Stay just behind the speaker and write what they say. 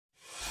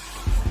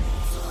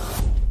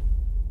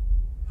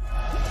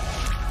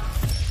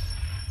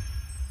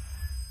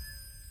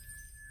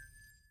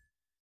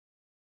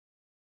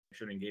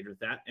sure to engage with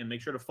that and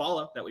make sure to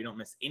follow that we don't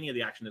miss any of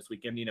the action this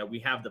weekend. You know, we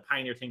have the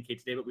Pioneer 10K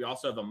today, but we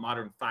also have a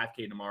Modern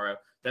 5K tomorrow.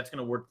 That's going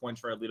to award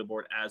points for our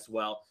leaderboard as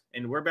well.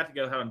 And we're about to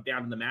go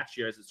down to the match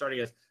here as it's starting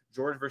as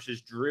George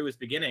versus Drew is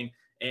beginning.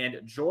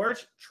 And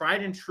George,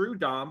 tried and true,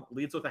 Dom,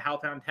 leads with a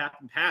Howlpound tap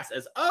and pass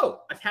as, a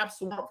tap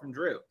swamp from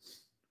Drew.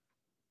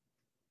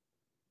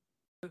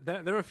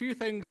 There are a few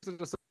things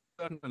that are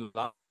certain in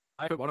life,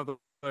 but one of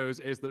those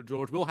is that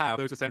George will have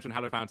those Ascension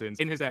Hallow Fountains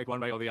in his deck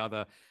one way or the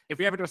other. If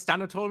we ever do a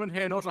standard tournament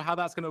here, not sure how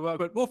that's going to work,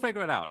 but we'll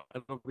figure it out.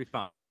 It'll be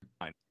fine.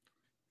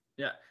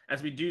 Yeah,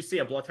 as we do see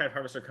a Blood-Type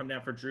Harvester come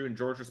down for Drew, and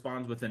George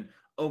responds with an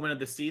Omen of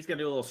the Sea. He's going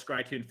to do a little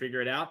scry tune,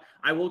 figure it out.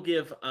 I will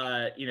give,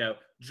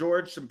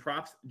 George some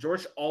props.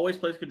 George always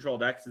plays control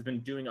decks. Has been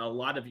doing a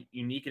lot of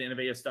unique and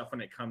innovative stuff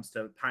when it comes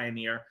to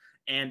Pioneer.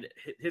 And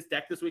his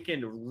deck this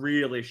weekend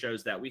really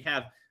shows that. We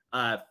have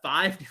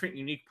 5 different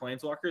unique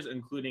Planeswalkers,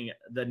 including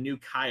the new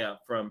Kaya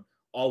from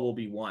All Will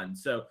Be One.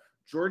 So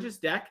George's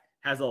deck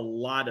has a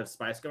lot of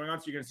spice going on,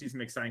 so you're going to see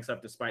some exciting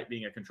stuff despite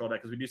being a control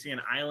deck, because we do see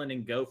an island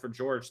and go for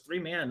George. 3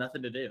 mana,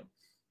 nothing to do.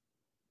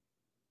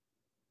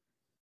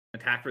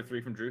 Attack for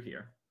 3 from Drew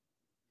here.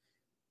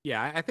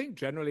 Yeah, I think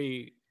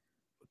generally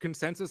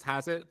consensus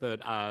has it that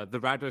the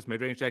Rakdos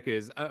midrange deck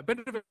is a bit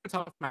of a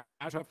tough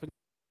matchup for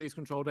these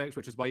control decks,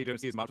 which is why you don't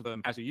see as much of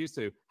them as you used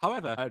to.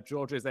 However,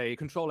 George is a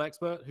control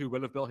expert who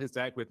will have built his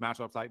deck with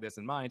matchups like this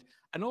in mind.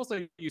 And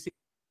also, you see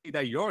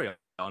their Yorion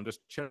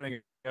just chilling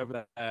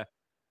over there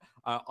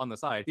on the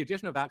side. The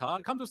addition of that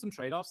card comes with some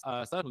trade-offs,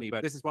 certainly,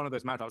 but this is one of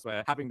those matchups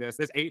where having this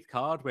 8th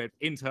card, which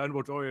in turn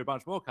will draw you a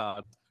bunch more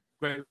cards,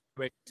 great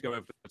way to go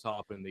over the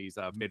top in these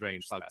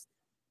mid-range slugfests.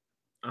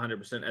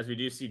 100%. As we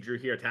do see Drew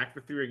here attack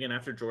for 3 again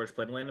after George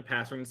played a land of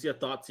pass. We're going to see a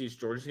Thoughtseize.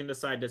 George is going to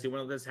decide, does he want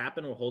to let this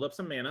happen? We'll hold up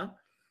some mana.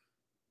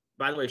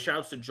 By the way,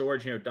 shouts to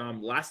George. You know,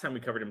 Dom, last time we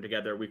covered him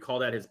together, we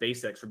called out his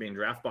basics for being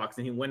draft box,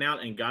 and he went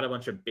out and got a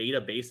bunch of beta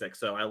basics.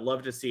 So I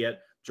love to see it.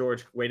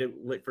 George, waited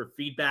for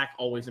feedback,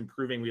 always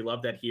improving. We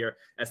love that here.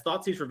 As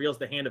Thoughtseize reveals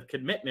the hand of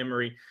Commit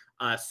Memory,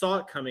 saw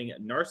it coming,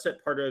 Narset,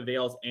 Part of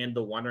Veils, and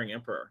the Wandering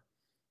Emperor.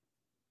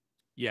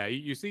 Yeah,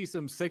 you see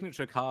some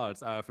signature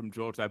cards from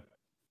George. A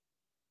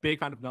big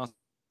fan of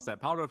Narset,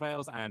 Part of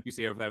Veils, and you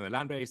see over there in the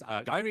land base,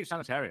 Geier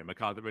Sanitarium, a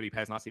card that really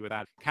pairs nicely with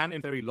that. Can,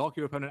 in theory, lock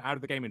your opponent out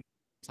of the game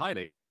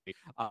entirely.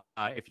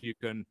 If you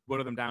can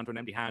whittle them down to an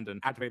empty hand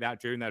and activate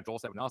that during their draw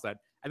set with Narset,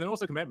 and then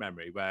also Commit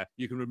Memory, where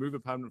you can remove a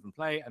permanent from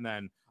play, and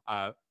then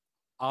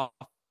aftermath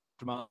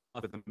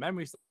of the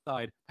memory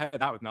side, pair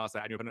that with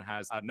Narset, and your opponent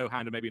has no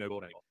hand and maybe no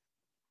board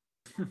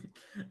anymore.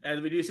 As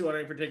we do see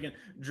Wandering Emperor taken,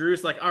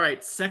 Drew's like, all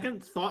right,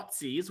 second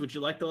Thoughtseize. Would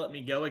you like to let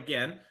me go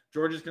again?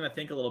 George is going to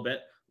think a little bit.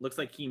 Looks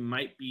like he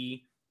might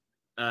be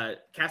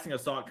casting a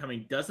Saw It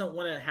Coming. Doesn't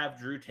want to have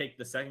Drew take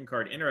the second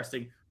card.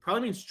 Interesting.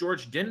 Probably means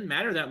George didn't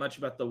matter that much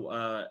about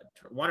the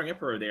Wandering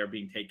Emperor there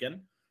being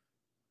taken.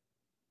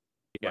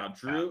 Yeah, wow,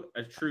 Drew,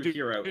 a true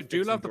hero. Do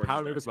you love the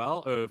power move as well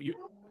of you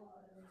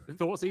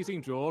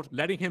Thoughtseizing George,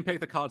 letting him pick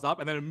the cards up,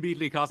 and then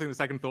immediately casting the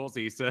second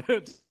Thoughtseize to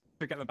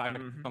get them back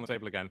on the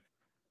table again?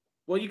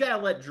 Well, you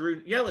gotta let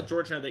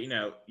George know that, you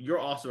know, you're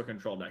also a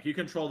control deck. You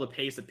control the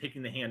pace of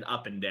picking the hand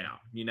up and down,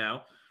 you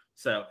know?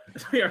 So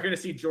we are going to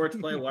see George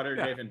play Watery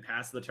Grave and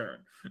pass the turn.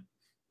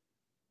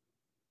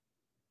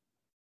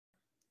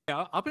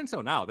 Yeah, up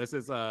until now, this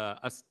is a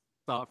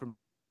start from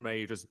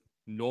a just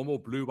normal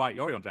blue-white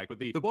Yorion deck, with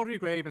the Watery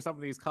Grave and some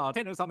of these cards,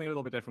 there's something a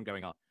little bit different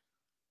going on.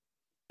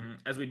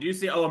 As we do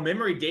see, a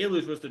Memory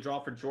Deluge was the draw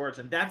for George,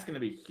 and that's going to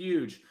be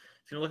huge.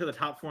 He's going to look at the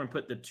top 4 and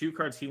put the 2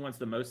 cards he wants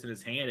the most in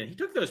his hand, and he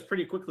took those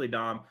pretty quickly,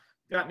 Dom.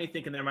 Got me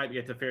thinking there might be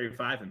a Teferi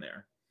 5 in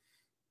there.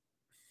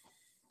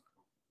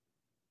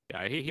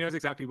 Yeah, he knows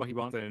exactly what he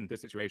wants in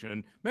this situation.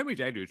 And Memory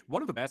Deluge,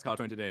 one of the best cards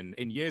printed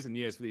in years and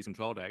years for these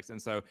control decks.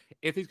 And so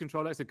if these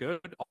control decks are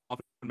good,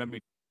 often Memory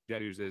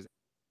Deluge is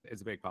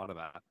a big part of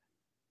that.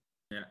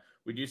 Yeah,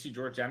 we do see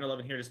George down to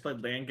 11 here, just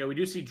played land go. We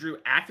do see Drew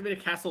activate a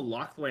Castle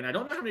Lockthwain. I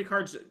don't know how many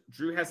cards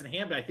Drew has in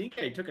hand, but I think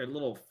he took a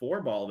little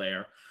 4-ball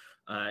there.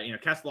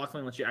 Castle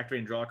Lockthwain lets you activate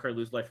and draw a card,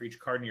 lose life for each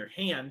card in your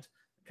hand.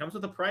 It comes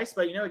with a price,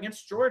 but,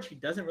 against George, he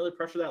doesn't really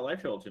pressure that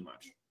life total too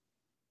much.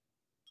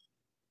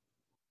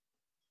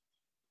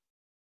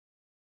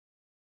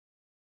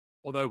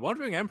 Although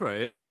Wandering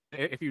Emperor,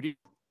 if you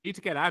need to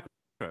get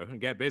aggro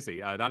and get busy,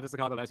 that is the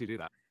card that lets you do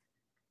that.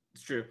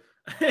 It's true.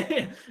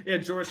 Yeah,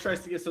 George tries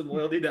to get some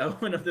loyalty to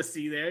Omen of the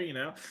Sea there,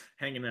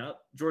 hanging out.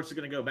 George is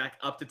going to go back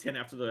up to 10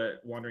 after the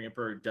Wandering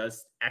Emperor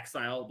does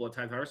exile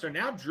Blood-Type Harvester.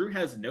 Now Drew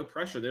has no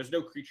pressure. There's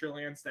no creature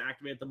lands to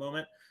activate at the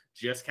moment,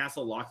 just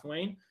Castle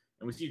Lockthwain.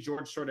 And we see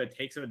George sort of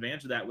take some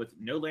advantage of that with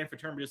no land for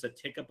turn, but just a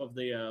tick up of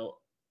the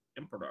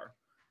Emperor.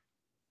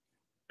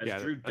 As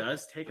Drew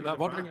does take it. That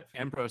Wandering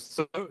Emperor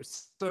so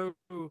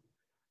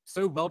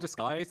well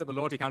disguised that the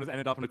loyalty counters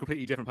ended up on a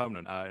completely different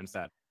opponent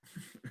instead.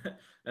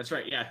 That's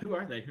right. Yeah, who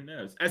are they? Who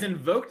knows? As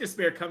Invoke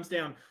Despair comes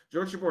down,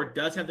 George Jabbour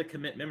does have the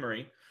Commit Memory.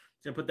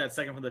 He's going to put that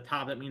second from the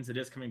top. That means it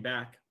is coming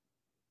back.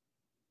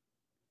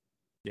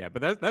 Yeah,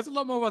 but there's a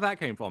lot more where that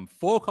came from.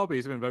 4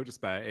 copies of Invoke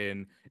Despair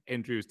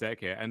in Drew's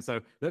deck here, and so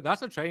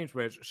that's a change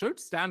which should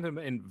stand him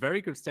in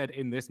very good stead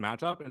in this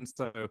matchup. And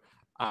so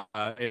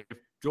if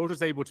George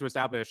is able to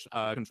establish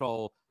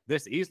control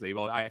this easily,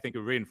 well, I think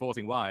we're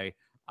reinforcing why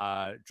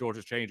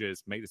George's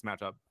changes make this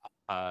matchup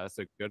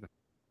so good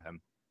for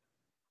him.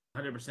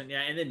 100%,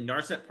 yeah. And then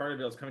Narset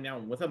Particle is coming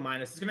down with a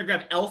minus. It's going to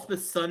grab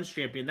Elspeth Sun's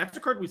Champion. That's a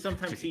card we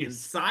sometimes see in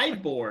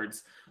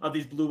sideboards of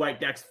these blue-white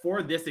decks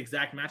for this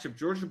exact matchup.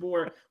 George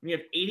Jabbour, when you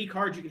have 80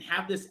 cards, you can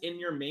have this in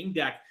your main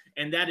deck,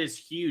 and that is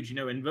huge. You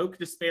know, Invoke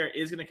Despair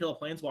is going to kill a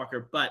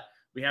Planeswalker, but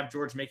we have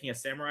George making a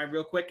Samurai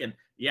real quick, and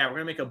yeah, we're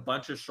going to make a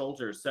bunch of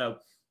Sheoldreds. So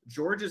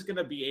George is going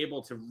to be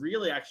able to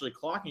really actually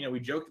clock. You know,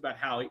 we joked about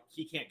how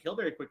he can't kill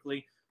very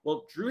quickly.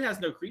 Well, Drew has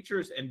no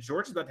creatures, and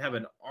George is about to have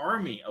an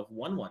army of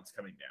 1/1s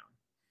coming down.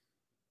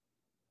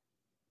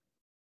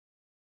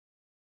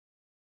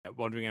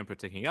 Wandering Emperor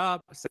ticking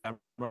up,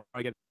 Samurai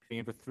getting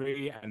in for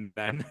 3, and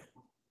then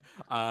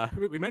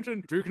we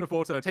mentioned Drew can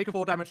afford to take a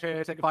 4 damage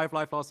here, take a 5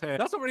 life loss here.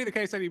 That's not really the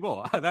case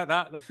anymore.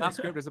 that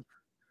script is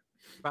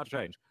about to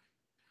change.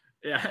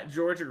 Yeah,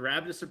 George would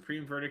grab the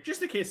Supreme Verdict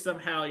just in case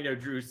somehow, you know,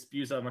 Drew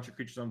spews out a bunch of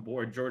creatures on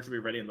board. George will be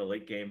ready in the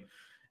late game.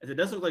 As it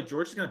does look like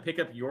George is going to pick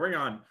up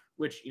Yorion,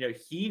 which, you know,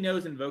 he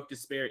knows Invoke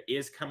Despair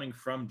is coming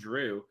from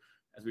Drew.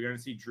 As we're going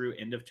to see Drew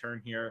end of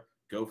turn here,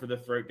 go for the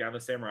throat down the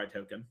Samurai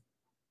token.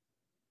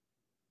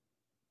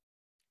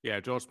 Yeah,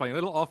 George playing a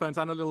little offense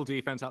and a little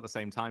defense at the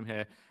same time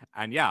here.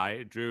 And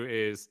yeah, Drew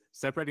is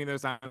separating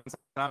those hands.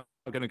 I'm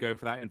going to go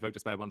for that Invoke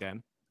Despair once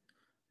again.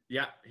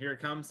 Yeah, here it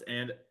comes.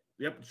 And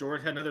yep,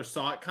 George had another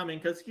saw it coming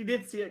because he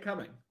did see it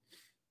coming.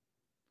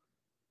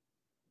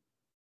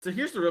 So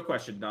here's the real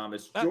question, Dom,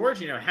 is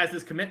George, you know, has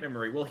this commit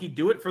memory. Will he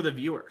do it for the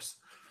viewers?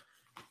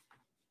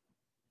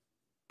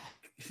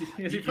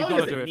 You've got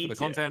to do it for the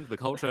content, the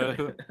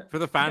culture, for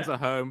the fans at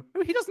home. I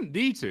mean, he doesn't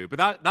need to, but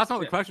that's not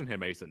the question here,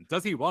 Mason.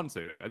 Does he want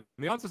to? And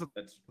the answer to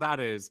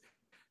that is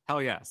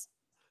hell yes.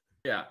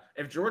 Yeah.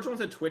 If George wants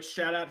a Twitch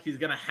shout out, he's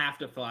going to have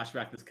to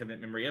flashback this commit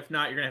memory. If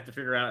not, you're going to have to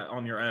figure it out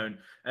on your own.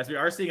 As we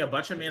are seeing a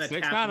bunch of mana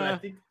tap. I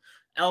think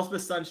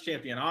Elspeth Sun's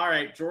Champion. All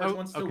right. George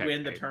wants to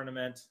win the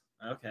tournament.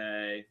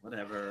 Okay.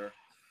 Whatever.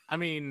 I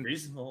mean,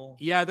 reasonable.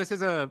 Yeah, this is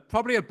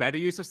probably a better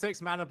use of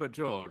 6 mana, but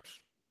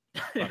George.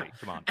 Buddy,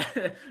 come on.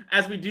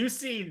 As we do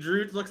see,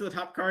 Drew looks at the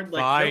top card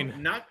like,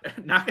 fine. Nope,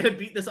 not going to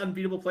beat this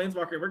unbeatable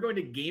Planeswalker. We're going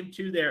to game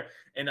 2 there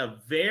in a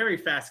very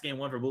fast game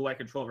 1 for Blue White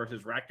Control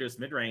versus Rakdos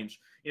midrange.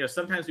 You know,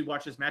 sometimes we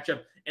watch this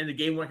matchup and the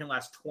game 1 can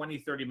last 20,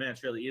 30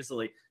 minutes really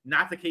easily.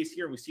 Not the case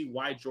here. We see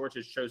why George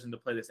has chosen to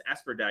play this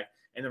Esper deck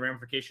and the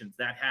ramifications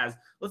that has.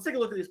 Let's take a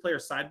look at these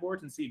players'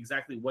 sideboards and see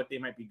exactly what they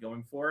might be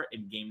going for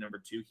in game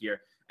number 2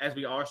 here. As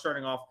we are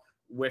starting off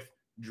with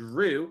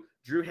Drew.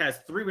 Drew has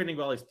 3 Winning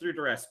Volleys, 3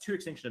 Duress, 2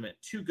 Extinction Event,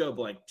 2 Go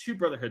Blank, 2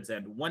 Brotherhood's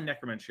End, 1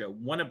 Necromantia,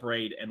 1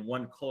 Abrade, and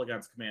 1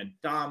 Kolaghan's Command.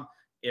 Dom,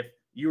 if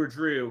you were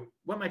Drew,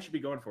 what might you be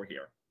going for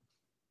here?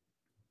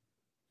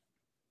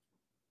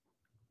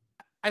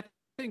 I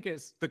think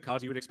it's the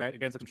cards you would expect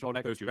against a control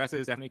deck. Those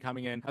Duresses definitely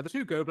coming in. The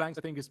 2 Go Blanks,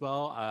 I think, as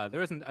well.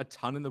 There isn't a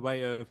ton in the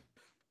way of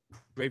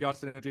graveyard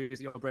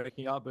synergies you're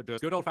breaking up, but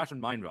just good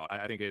old-fashioned Mind Rot,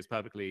 I think, is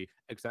perfectly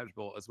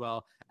acceptable as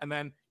well. And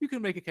then you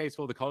can make a case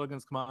for the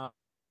Kolaghan's Command.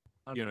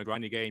 You know,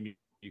 grind your game,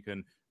 you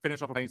can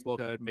finish off a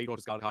Planeswalker, make or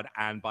discard a card,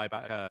 and buy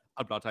back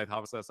a Blood Tithe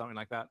Harvester, something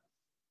like that.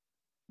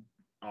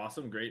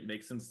 Awesome, great,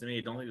 makes sense to me.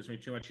 I don't think there's going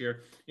to be too much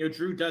here. You know,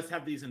 Drew does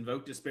have these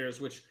Invoke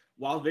Despairs, which,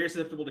 while very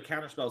susceptible to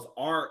counter spells,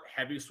 are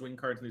heavy swing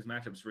cards in these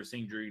matchups. We're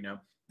seeing Drew, you know,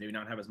 maybe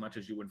not have as much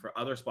as you would for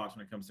other spots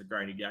when it comes to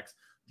grinding decks.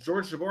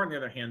 George Jabbour, on the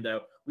other hand,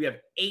 though, we have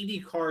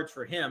 80 cards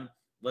for him.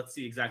 Let's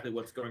see exactly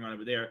what's going on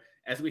over there.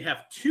 As we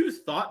have 2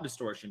 Thought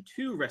Distortion,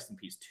 2 Rest in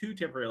Peace, 2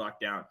 Temporary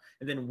Lockdown,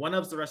 and then 1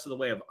 of the rest of the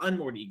way of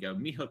Unmoored Ego,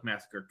 Meathook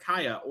Massacre,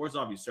 Kaya,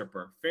 Orzhov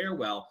Usurper,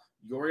 Farewell,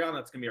 Yorion,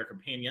 that's going to be our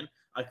companion,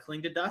 a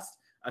Cling to Dust,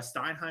 a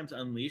Steinheim's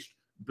Unleashed,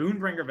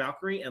 Boonbringer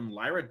Valkyrie, and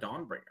Lyra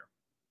Dawnbringer.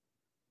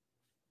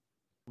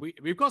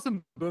 We've got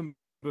some booms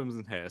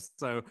in here.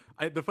 So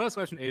the first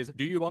question is,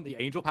 do you want the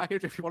Angel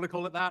package, if you want to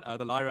call it that,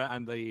 the Lyra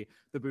and the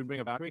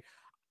Boonbringer Valkyrie?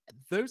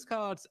 Those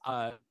cards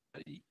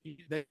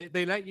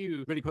they let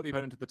you really put the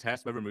opponent to the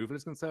test where removal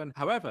is concerned.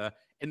 However,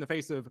 in the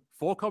face of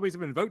 4 copies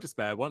of Invoke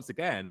Despair, once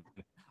again,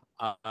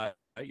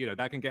 you know,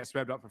 that can get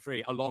swept up for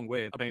free along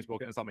with a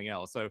Planeswalker and something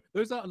else. So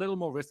those are a little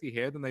more risky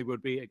here than they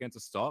would be against a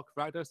stock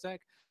Rakdos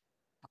deck.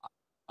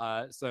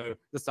 So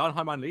the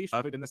Steinheim Unleashed,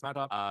 perfect in this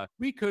matchup.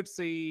 We could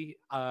see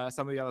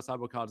some of the other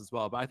sideboard cards as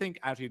well, but I think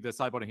actually the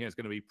sideboarding here is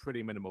going to be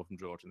pretty minimal from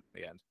George in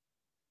the end.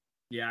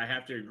 Yeah, I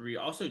have to agree.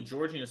 Also,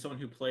 George, is someone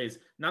who plays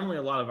not only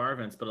a lot of our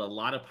events, but a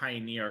lot of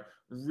Pioneer,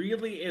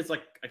 really is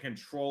like a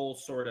control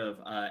sort of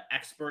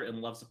expert and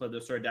loves to play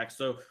those sort of decks.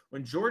 So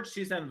when George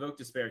sees that Invoke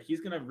Despair, he's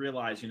going to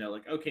realize, you know,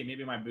 like, okay,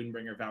 maybe my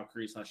Boonbringer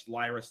Valkyrie /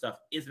 Lyra stuff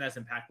isn't as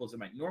impactful as it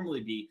might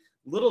normally be.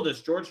 Little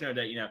does George know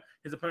that, you know,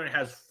 his opponent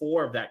has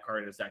 4 of that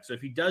card in his deck. So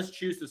if he does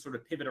choose to sort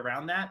of pivot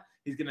around that,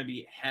 he's going to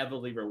be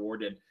heavily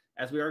rewarded.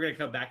 As we are going to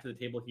come back to the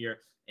table here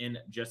in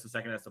just a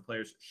second, as the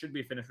players should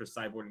be finished with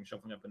sideboarding,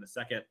 shuffling up in a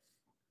second.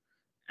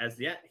 as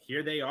yet,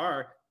 here they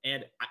are.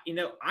 And, you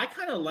know, I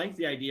kind of like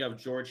the idea of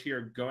George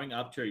here going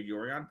up to a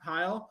Yorion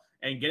pile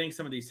and getting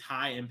some of these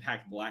high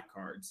impact black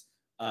cards.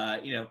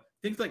 You know,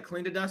 things like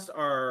Cling to Dust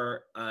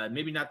are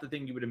maybe not the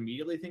thing you would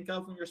immediately think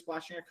of when you're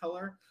splashing a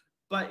color,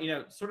 but, you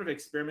know, sort of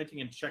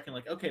experimenting and checking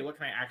like, okay, what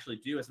can I actually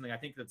do is something I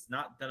think that's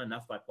not done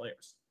enough by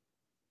players.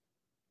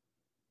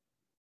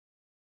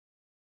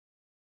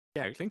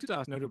 Yeah, Cling to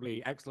Dust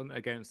notably excellent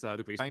against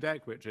the Glacial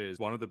deck, which is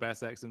one of the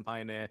best decks in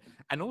Pioneer,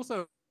 and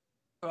also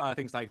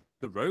things like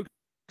the Rogue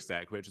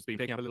deck, which has been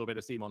picking up a little bit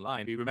of steam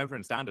online. You remember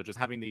in Standard just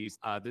having these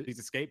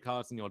escape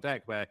cards in your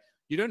deck where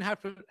you don't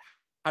have to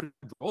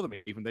draw them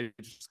even. They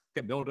just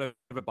get milled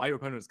over by your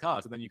opponent's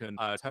cards, and then you can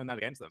turn that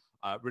against them.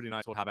 Really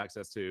nice to have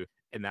access to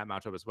in that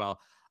matchup as well.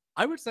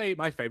 I would say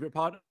my favorite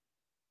part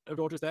of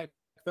George's deck,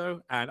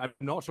 though, and I'm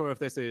not sure if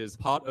this is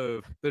part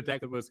of the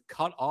deck that was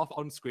cut off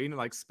on screen and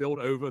like spilled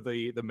over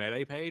the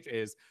melee page,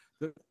 is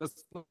the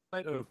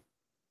split of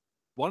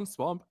one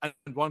swamp and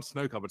one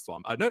snow-covered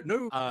swamp.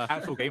 No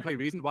actual gameplay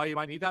reason why you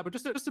might need that, but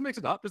just to mix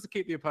it up, just to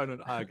keep the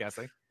opponent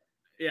guessing.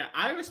 Yeah,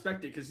 I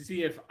respect it because you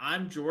see, if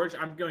I'm George,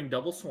 I'm going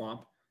double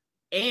swamp.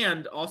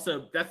 And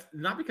also, that's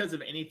not because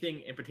of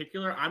anything in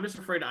particular. I'm just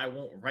afraid I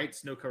won't write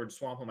Snow-Covered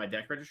Swamp on my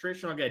deck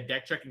registration. I'll get a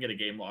deck check and get a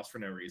game loss for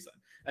no reason.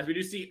 As we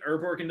do see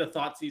Urborg into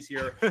Thoughtseize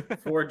here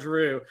for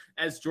Drew,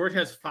 as George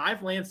has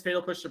 5 lands,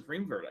 Fatal Push,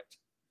 Supreme Verdict.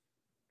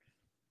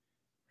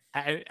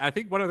 I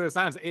think one of those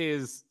lands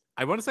is,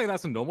 I want to say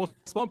that's a normal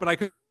swamp, but I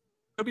could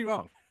be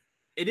wrong.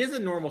 It is a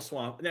normal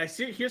swamp. Now,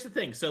 here's the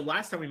thing. So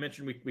last time we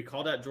mentioned we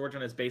called out George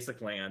on his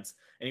basic lands,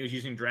 and he was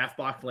using draft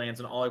block lands,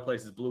 and all he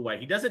plays is blue-white.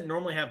 He doesn't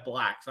normally have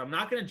black, so I'm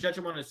not going to judge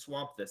him on his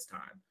swamp this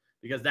time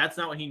because that's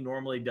not what he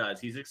normally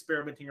does. He's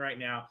experimenting right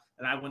now,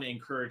 and I want to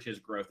encourage his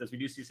growth, as we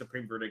do see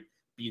Supreme Verdict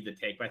be the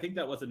take. But I think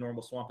that was a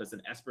normal swamp as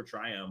an Esper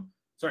Triome.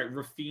 Sorry,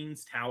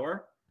 Rafine's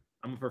Tower.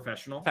 I'm a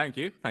professional. Thank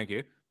you.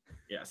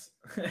 Yes.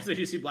 So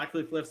you see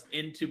Blackleaf Lifts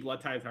into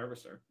Blood Tithe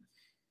Harvester.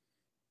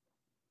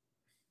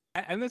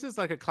 And this is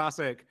like a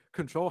classic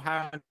control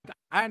hand,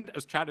 and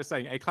as Chad is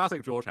saying, a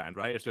classic George hand,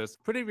 right? It's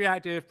just pretty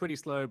reactive, pretty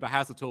slow, but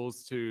has the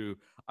tools to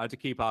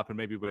keep up and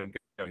maybe win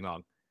going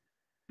on.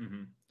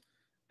 Mm-hmm.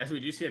 As we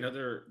do see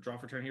another draw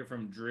for turn here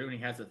from Drew, and he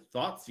has a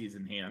Thoughtseize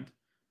in hand.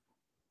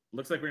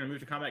 Looks like we're going to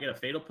move to combat, get a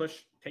Fatal Push,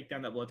 take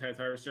down that Blood Tithe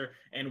Harvester.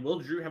 And will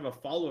Drew have a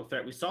follow-up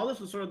threat? We saw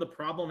this was sort of the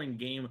problem in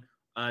game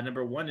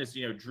number 1 is,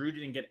 you know, Drew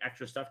didn't get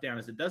extra stuff down.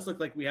 As it does look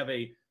like we have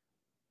a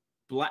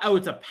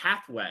it's a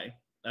pathway.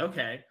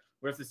 Okay.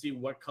 We have to see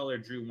what color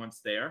Drew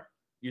wants there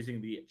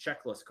using the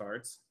checklist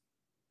cards.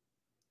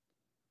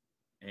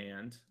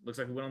 And looks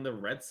like we went on the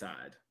red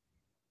side.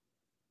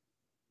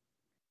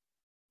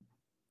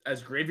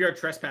 As Graveyard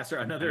Trespasser,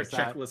 another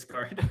checklist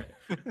card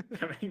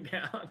coming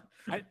down.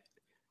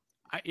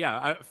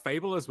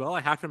 Fable as well,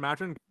 I have to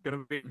imagine, going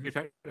to be a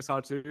checklist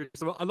card too.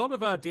 So a lot of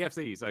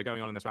DFCs are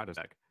going on in this Rakdos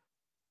deck.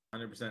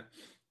 100%.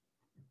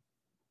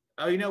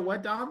 Oh, you know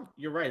what, Dom?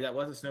 You're right. That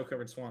was a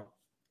snow-covered swamp.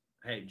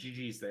 Hey,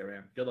 GG's there,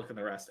 man. Good luck on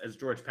the rest. As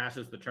George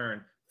passes the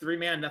turn.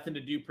 3-man, nothing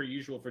to do per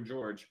usual for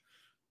George.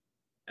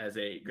 As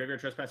a Graveyard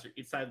Trespasser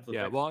each side of the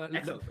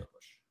excellent push.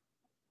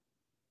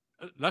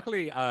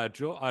 Luckily,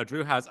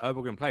 Drew has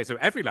Urborg in play, so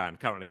every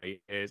land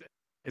currently is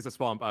a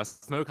swamp,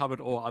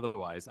 snow-covered or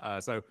otherwise.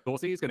 So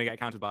Thoughtseize is going to get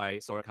countered by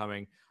Sora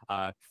coming.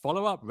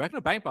 Follow-up,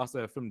 regular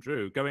Bankbuster from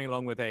Drew, going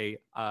along with a...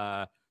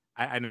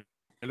 and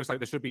it looks like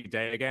there should be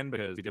Day again,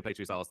 because we did play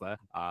 2 styles there.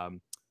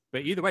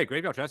 But either way,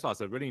 Graveyard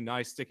Trespasser, a really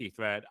nice sticky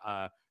threat.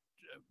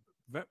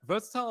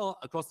 Versatile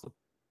across the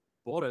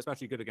board,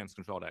 especially good against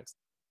control decks.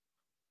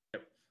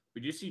 Yep.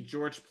 We do see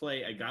George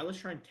play a Godless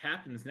Shrine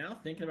tapped and is now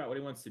thinking about what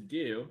he wants to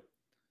do.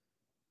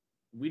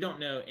 We don't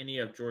know any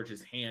of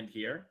George's hand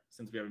here,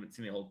 since we haven't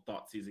seen the old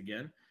Thoughtseize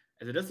again.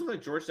 As it does look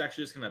like George is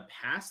actually just going to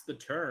pass the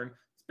turn.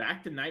 It's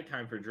back to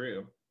nighttime for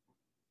Drew.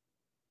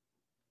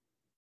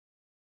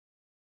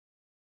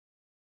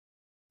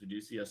 We do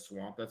see a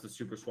swamp. That's a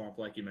super swamp,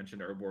 like you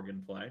mentioned, Urborg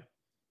in play.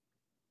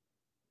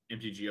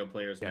 MTGO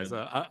players.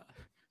 Yeah,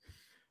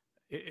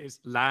 it's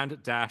land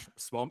dash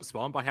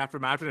swamp. I have to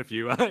imagine if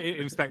you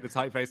inspect the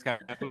typeface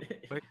carefully.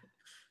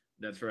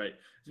 That's right.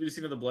 So we just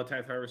see another Blood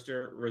Tithe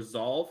Harvester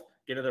resolve,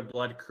 get another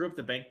blood, crew up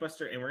the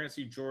Bankbuster, and we're going to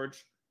see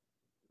George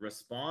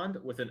respond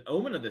with an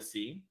Omen of the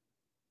Sea.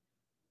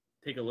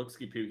 Take a look,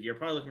 Ski-Poo here.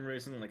 Probably looking for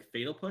something like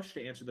Fatal Push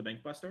to answer the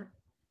Bankbuster.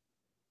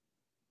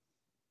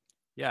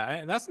 Yeah,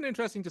 and that's an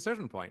interesting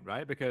decision point,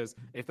 right? Because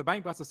if the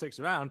Bankbuster sticks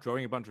around,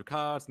 drawing a bunch of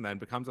cards, and then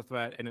becomes a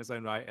threat in its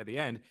own right at the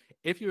end,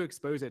 if you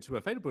expose it to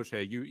a Fatal Push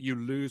here, you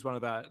lose one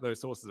of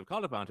those sources of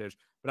card advantage.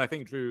 But I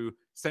think Drew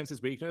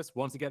senses weakness,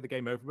 wants to get the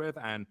game over with,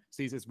 and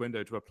sees his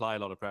window to apply a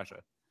lot of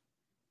pressure.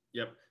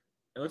 Yep.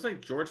 It looks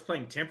like George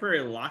playing Temporary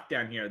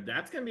Lockdown here.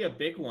 That's going to be a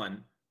big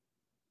one.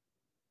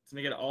 It's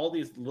going to get all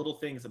these little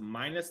things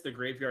minus the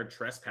Graveyard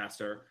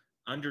Trespasser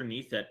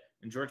underneath it.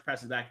 And George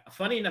passes back.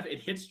 Funny enough,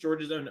 it hits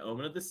George's own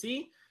Omen of the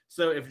Sea.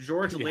 So if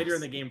George later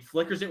in the game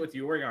flickers it with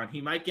Yorion,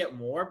 he might get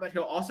more, but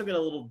he'll also get a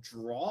little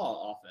draw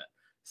off it.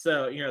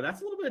 So, you know,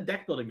 that's a little bit of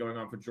deck building going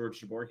on for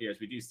George Jabbour here, as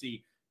we do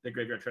see the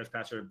Graveyard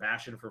Trespasser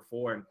bashing for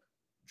 4. And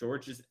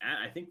George is at,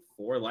 I think,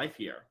 4 life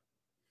here.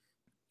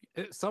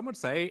 Some would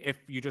say if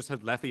you just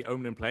had left the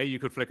Omen in play, you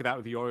could flicker that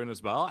with Yorion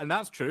as well. And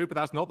that's true, but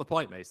that's not the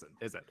point, Mason,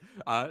 is it?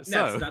 That's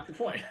not the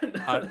point.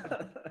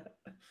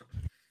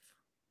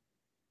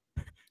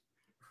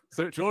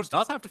 So George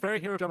does have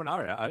Teferi Hero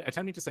Dominaria,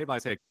 attempting to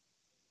stabilize here.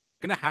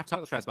 Going to have to tuck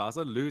the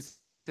Trespasser, lose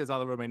his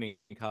other remaining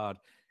card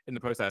in the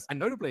process. And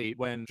notably,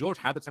 when George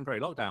had the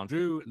temporary lockdown,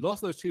 Drew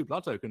lost those 2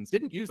 blood tokens,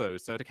 didn't use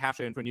those to cash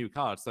in for a new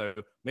card. So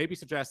maybe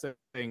suggesting,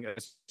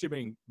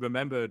 assuming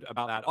remembered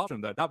about that option,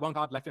 that 1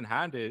 card left in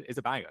hand is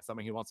a banger,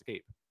 something he wants to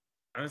keep.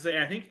 Honestly,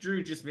 I think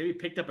Drew just maybe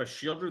picked up a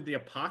Sheoldred the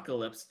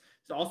Apocalypse.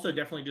 It's also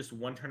definitely just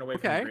 1 turn away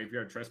from the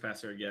Graveyard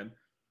Trespasser again.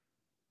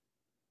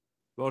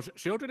 Well,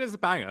 Sheoldred is a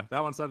banger.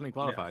 That one certainly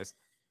qualifies.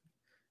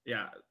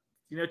 Yeah.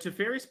 You know,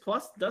 Teferi's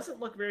Plus doesn't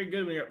look very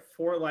good when you're at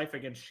 4 life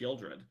against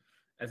Sheoldred,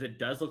 as it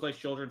does look like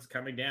Sheoldred's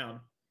coming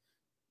down.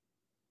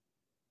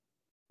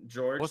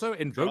 George. Also,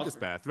 Invoke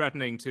Despair,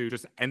 threatening to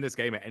just end this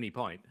game at any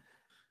point.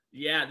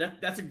 Yeah,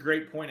 that's a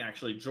great point,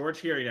 actually. George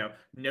here, you know,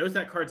 knows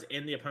that card's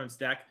in the opponent's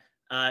deck.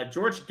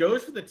 George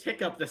goes for the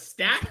tick up. The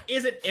stack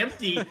isn't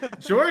empty.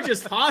 George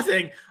is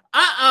pausing.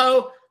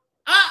 Uh-oh.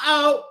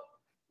 Uh-oh.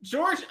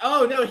 George,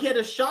 oh no, he had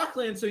a shock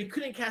land, so he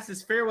couldn't cast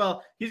his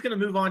Farewell. He's going to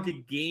move on to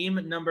game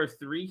number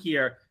 3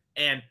 here,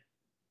 and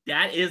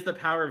that is the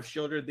power of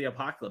Sheoldred the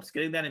Apocalypse.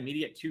 Getting that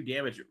immediate 2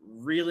 damage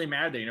really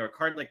mattered there. You know, a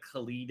card like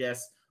Kalidas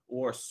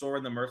or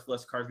Sorin the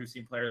Merciless, cards we've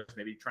seen players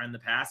maybe try in the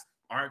past,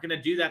 aren't going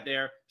to do that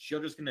there.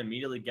 Sheoldred's going to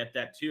immediately get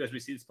that too, as we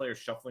see this player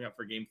shuffling up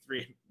for game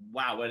 3.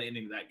 Wow, what an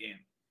ending to that game.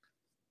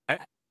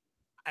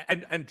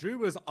 And Drew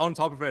was on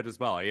top of it as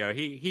well. You know,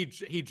 he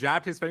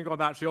jabbed his finger on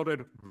that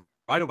Sheoldred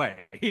right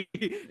away. He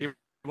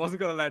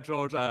wasn't going to let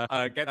George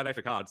get that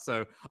extra card.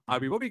 So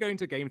we will be going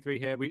to game 3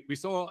 here. We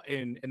saw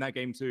in that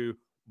game 2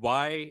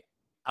 why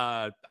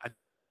I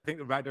think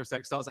the Rakdos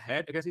deck starts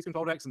ahead against these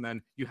control decks, and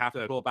then you have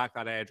to pull back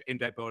that edge in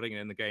deck building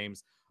and in the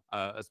games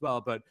as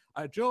well. But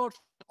George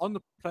on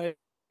the play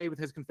with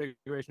his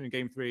configuration in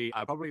game 3,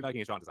 probably liking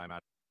his chances, I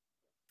imagine.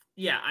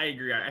 Yeah, I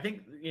agree. I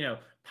think, you know,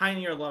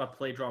 Pioneer, a lot of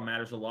play draw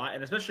matters a lot.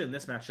 And especially in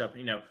this matchup,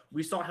 you know,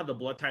 we saw how the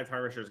Blood Tithe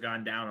Harvester has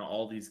gone down in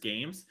all these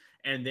games.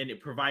 And then it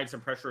provides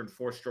some pressure and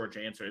force George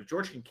to answer. If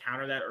George can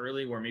counter that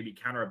early, or maybe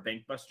counter a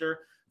Bankbuster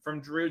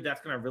from Drew, that's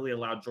going to really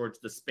allow George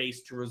the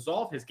space to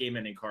resolve his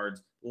game-ending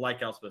cards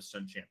like Elspeth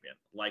Sun Champion,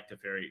 like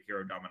Teferi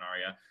Hero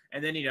Dominaria.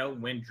 And then, you know,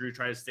 when Drew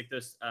tries to stick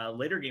those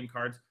later game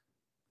cards,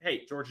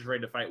 hey, George is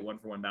ready to fight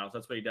 1-for-1 battles.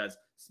 That's what he does.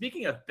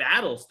 Speaking of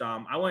battles,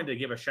 Dom, I wanted to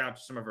give a shout out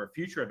to some of our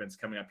future events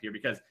coming up here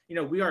because, you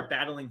know, we are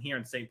battling here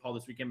in St. Paul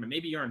this weekend, but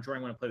maybe you're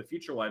enjoying when I play the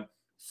future one.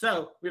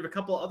 So we have a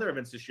couple other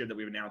events this year that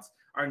we've announced.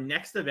 Our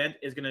next event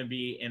is going to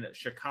be in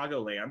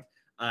Chicagoland.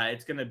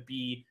 It's going to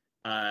be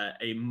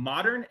a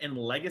modern and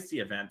legacy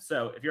event.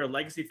 So if you're a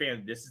legacy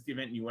fan, this is the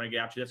event you want to get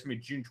out to. That's going to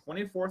be June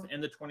 24th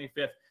and the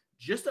 25th.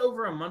 Just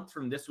over a month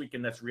from this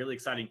weekend. That's really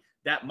exciting.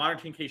 That Modern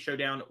 10K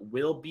Showdown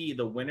will be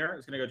the winner.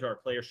 It's going to go to our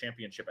Players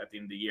Championship at the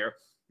end of the year.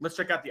 Let's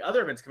check out the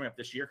other events coming up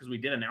this year because we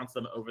did announce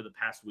them over the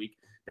past week.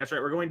 That's right.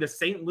 We're going to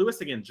St.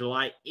 Louis again,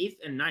 July 8th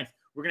and 9th.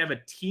 We're going to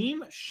have a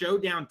Team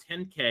Showdown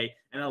 10K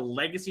and a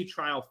Legacy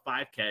Trial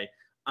 5K.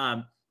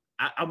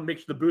 I'll make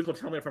sure the booth will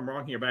tell me if I'm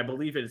wrong here, but I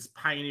believe it's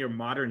Pioneer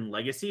Modern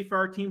Legacy for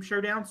our Team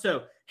Showdown.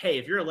 So, hey,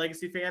 if you're a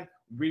Legacy fan,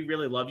 we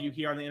really love you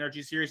here on the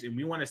NRG Series, and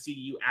we want to see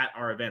you at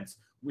our events.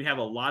 We have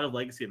a lot of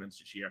Legacy events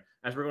this year.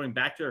 As we're going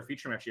back to our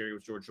feature match area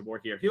with George Jabbour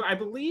here, who I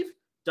believe,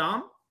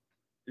 Dom,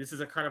 this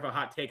is a kind of a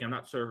hot take. I'm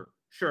not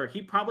sure.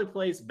 He probably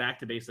plays back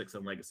to basics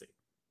in Legacy.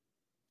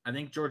 I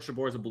think George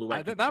Jabbour is a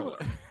blue-white controller.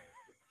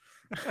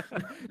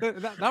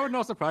 That would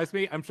not surprise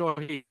me. I'm sure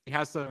he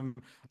has some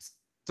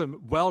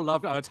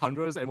well-loved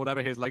Tundras and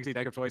whatever his Legacy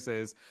deck of choice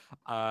is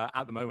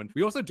at the moment.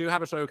 We also do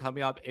have a show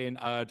coming up in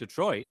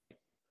Detroit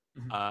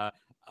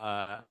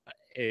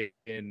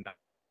in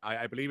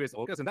I believe it's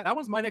August, and that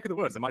one's my neck of the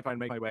woods. I might try and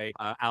make my way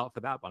out for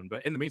that one.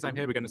 But in the meantime,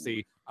 here we're going to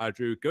see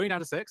Drew going down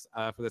to 6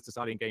 for this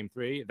deciding game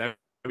 3. There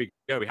we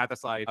go. We had the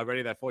side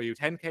ready there for you.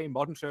 10K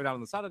Modern Showdown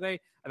on the Saturday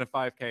and a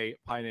 5K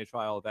Pioneer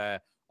Trial there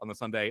on the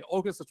Sunday,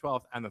 August the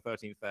 12th and the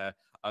 13th there.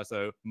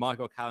 So mark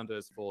your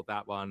calendars for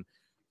that one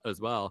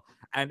as well.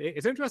 And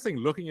it's interesting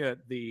looking at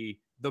the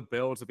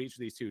builds of each of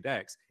these 2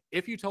 decks.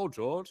 If you told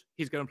George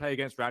he's going to play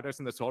against Rakdos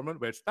in the tournament,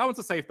 which that one's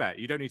a safe bet,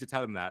 you don't need to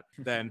tell him that,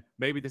 then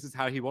maybe this is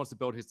how he wants to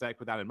build his deck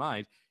with that in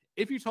mind.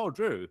 If you told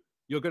Drew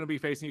you're going to be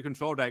facing a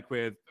control deck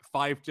with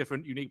 5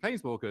 different unique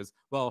Planeswalkers,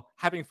 well,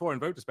 having 4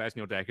 Invoke Despairs in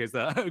your deck is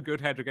a good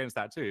hedge against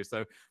that too.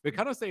 So we're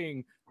kind of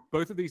seeing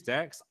both of these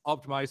decks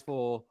optimized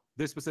for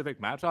this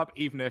specific matchup,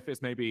 even if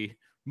it's maybe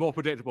more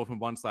predictable from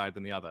one side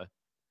than the other.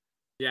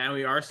 Yeah, and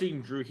we are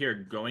seeing Drew here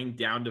going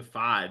down to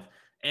 5.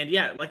 And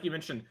yeah, like you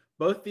mentioned,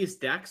 both these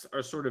decks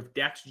are sort of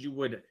decks you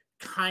would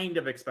kind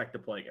of expect to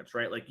play against,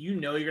 right? Like, you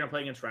know, you're going to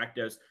play against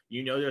Rakdos.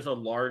 You know, there's a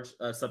large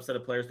subset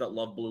of players that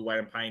love Blue, White,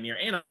 and Pioneer.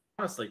 And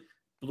honestly,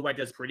 Blue, White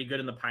does pretty good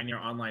in the Pioneer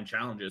online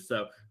challenges.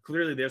 So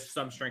clearly there's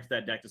some strength to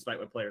that deck, despite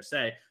what players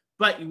say.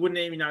 but you wouldn't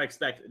maybe not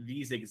expect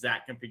these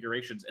exact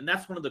configurations. And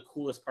that's one of the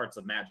coolest parts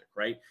of Magic,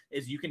 right?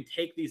 Is you can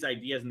take these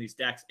ideas and these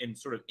decks and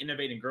sort of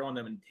innovate and grow on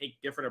them and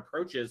take different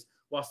approaches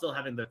while still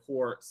having the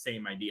core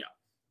same idea.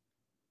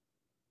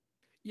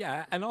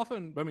 Yeah, and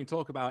often when we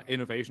talk about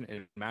innovation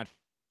in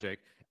Magic,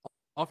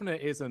 often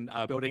it isn't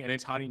building an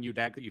entirely new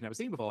deck that you've never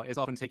seen before. It's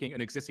often taking an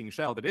existing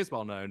shell that is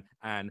well known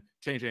and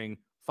changing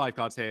 5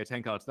 cards here,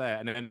 10 cards there,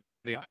 and then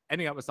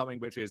ending up with something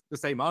which is the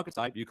same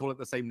archetype. You call it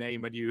the same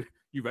name when you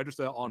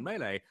register on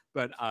Melee,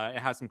 but it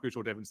has some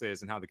crucial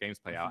differences in how the games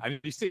play out.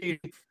 And you see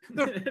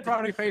the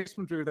frowning face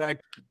from Drew there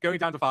going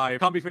down to 5.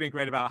 Can't be feeling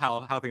great about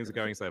how things are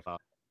going so far.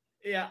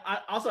 Yeah, I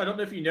don't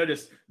know if you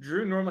noticed,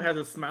 Drew normally has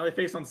a smiley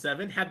face on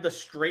 7, had the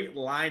straight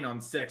line on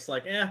 6.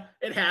 Like,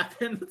 it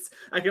happens.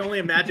 I can only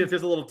imagine if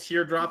there's a little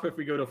teardrop if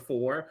we go to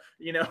 4,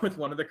 with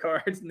one of the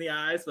cards in the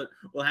eyes, but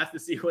we'll have to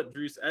see what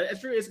Drew's...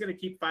 Drew is going to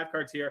keep 5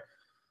 cards here.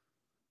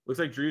 Looks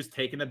like Drew's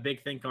taking a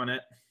big think on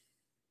it.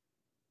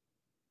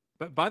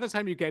 But by the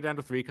time you get down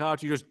to 3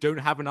 cards, you just don't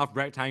have enough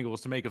rectangles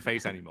to make a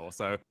face anymore.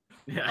 So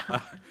yeah,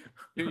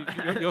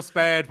 you're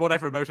spared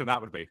whatever emotion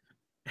that would be.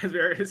 As we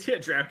are going to see a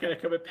Drowned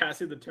Catacomb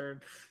passing the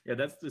turn. Yeah,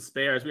 that's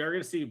despair. As we are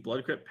going to see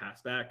Blood Crypt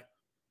pass back.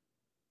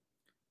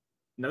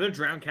 Another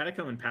Drowned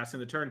Catacomb passing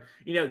the turn.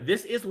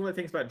 This is one of the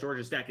things about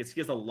George's deck is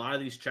he has a lot of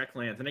these check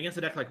lands. And against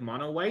a deck like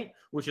Mono White,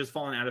 which has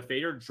fallen out of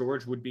favor,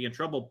 George would be in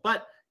trouble.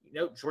 But,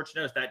 George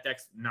knows that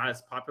deck's not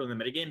as popular in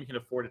the metagame. He can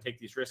afford to take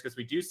these risks. As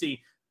we do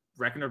see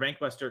Reckoner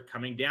Bankbuster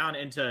coming down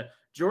into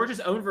George's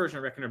own version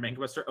of Reckoner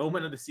Bankbuster,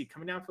 Omen of the Sea,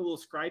 coming down for a little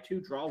Scry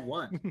 2, draw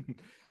 1.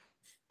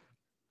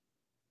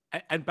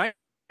 And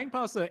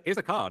Bankbuster is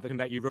a card that can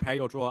let you repay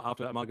your draw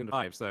after a Mulligan to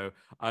 5. So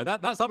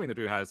that's something that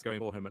Drew has going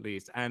for him at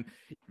least. And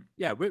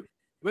yeah,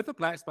 with the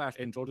Black Splash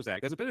in George's deck,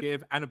 there's a bit of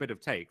give and a bit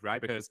of take,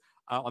 right? Because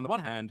on the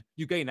one hand,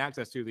 you gain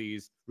access to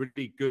these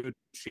really good,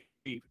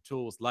 cheap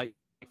tools like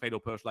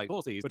Fatal Push, like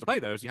Thoughtseize. But to play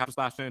those, you have to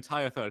splash an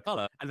entire third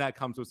color, and that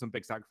comes with some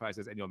big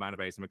sacrifices in your mana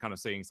base, and we're kind of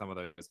seeing some of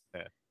those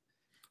here.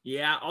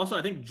 Yeah, also,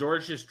 I think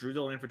George just drew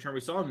the land for turn. We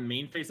saw him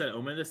main face that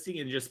Omen of the Sea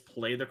and just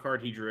play the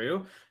card he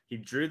drew. He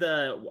drew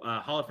the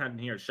Hollow Fountain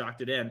here,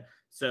 shocked it in.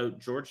 So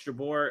George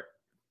Jabbour,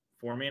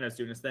 4 mana, is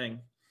doing his thing.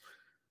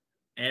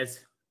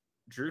 As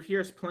Drew here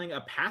is playing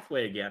a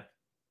Pathway again.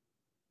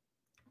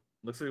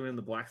 Looks like we're in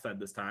the black side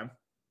this time.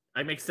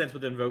 That makes sense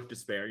with Invoke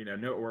Despair.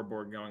 No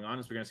Ouroboros going on,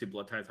 as we're going to see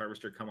Bloodtithe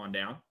Harvester come on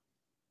down.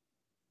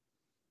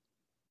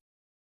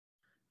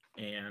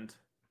 And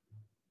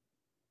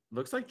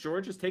looks like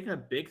George is taking a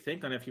big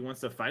think on if he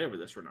wants to fight over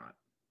this or not.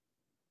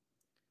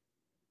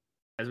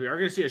 As we are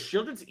going to see a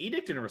Sheoldred's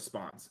Edict in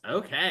response.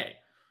 Okay.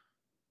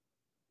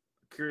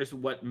 Curious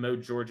what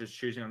mode George is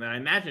choosing on that. I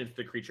imagine it's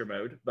the creature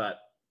mode, but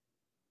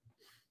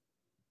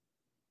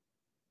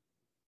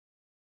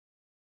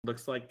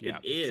looks like it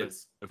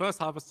is. So the first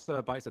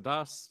Harvester bites the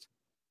dust.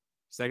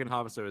 Second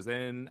Harvester is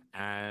in.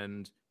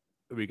 And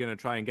are we going to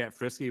try and get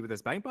frisky with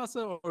this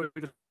Bankbuster, or are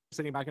we just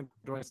sitting back and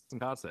drawing some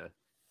cards here?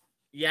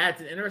 Yeah,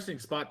 it's an interesting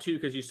spot, too,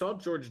 because you saw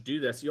George do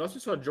this. You also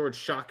saw George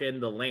shock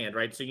in the land,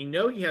 right? So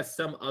he has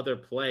some other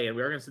play, and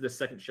we are going to see the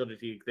second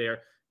Sheoldred Edict there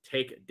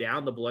take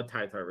down the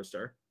Bloodtithe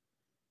Harvester.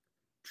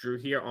 Drew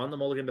here on the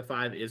Mulligan to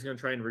 5 is going to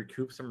try and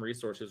recoup some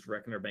resources,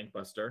 Reckoner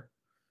Bankbuster.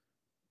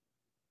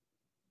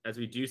 As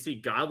we do see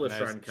Godless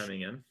Shrine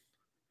coming in.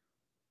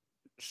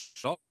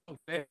 Shot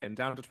in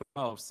down to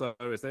 12. So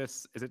is it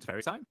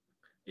Teferi time?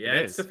 Yeah,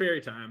 it's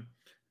Teferi time.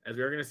 As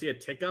we are going to see a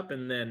tick up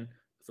and then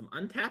some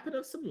untapping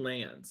of some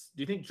lands.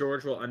 Do you think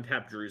George will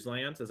untap Drew's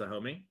lands as a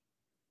homie?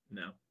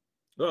 No.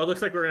 Well, it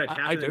looks like we're going to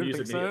tap it and use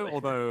it immediately. So,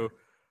 although...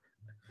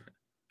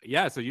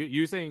 Yeah, so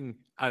using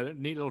a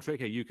neat little trick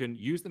here, you can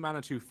use the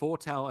mana to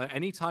foretell at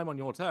any time on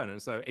your turn.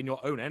 And so in your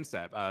own end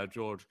step,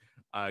 George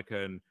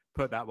can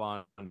put that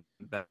one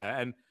there.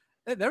 And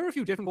there are a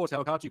few different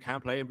foretell cards you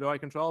can play in Blue Eye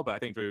Control, but I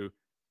think Drew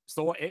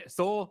saw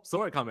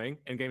it coming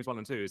in games 1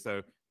 and 2,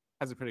 so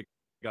has a pretty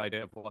good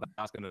idea of what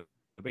that's going to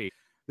be.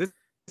 This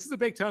is a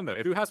big turn, though.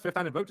 If Drew has 5th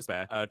hand Invoke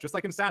Despair, just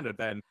like in Standard,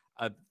 then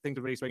things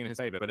are really swinging in his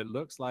favor. But it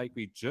looks like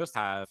we just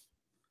have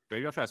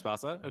Graveyard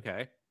Trespasser.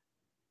 Okay.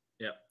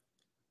 Yep.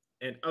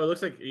 And it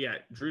looks like,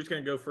 Drew's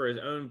going to go for his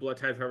own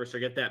Bloodtithe Harvester,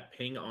 get that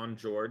ping on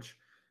George.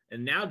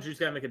 And now Drew's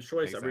got to make a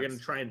choice. Are we going to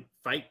try and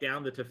fight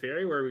down the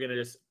Teferi, or are we going to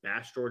just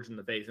bash George in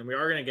the face? And we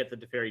are going to get the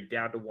Teferi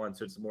down to 1,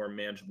 so it's a more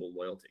manageable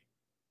loyalty.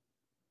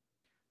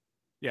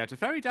 Yeah,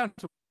 Teferi down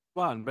to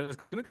 1, but it's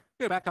going to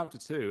go back up to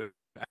 2.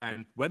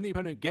 And when the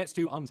opponent gets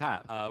to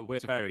untap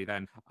with Teferi,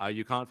 then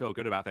you can't feel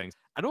good about things.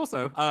 And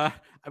also,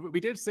 we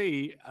did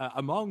see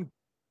among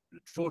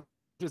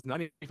George's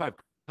 95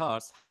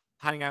 cards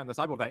hanging out in the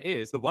sideboard, there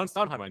is the 1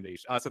 Starnheim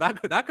Unleashed. So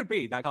that could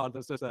be that card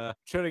that's just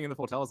chilling in the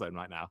foretell zone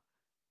right now.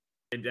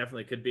 It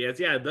definitely could be. It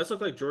does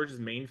look like George is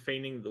main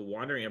feigning the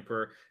Wandering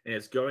Emperor and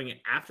is going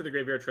after the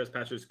Graveyard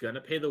Trespasser. Is going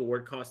to pay the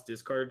ward cost,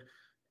 discard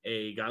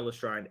a Godless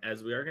Shrine,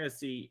 as we are going to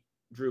see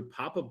Drew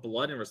pop a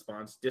Blood in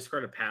response,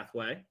 discard a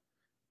Pathway.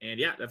 And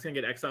that's going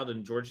to get exiled,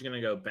 and George is going to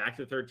go back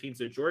to 13.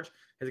 So George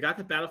has got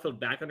the battlefield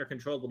back under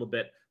control a little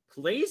bit,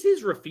 plays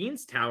his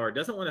Rafine's Tower,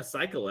 doesn't want to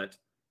cycle it.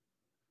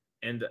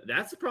 And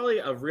that's probably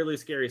a really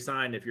scary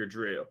sign if you're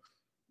Drew.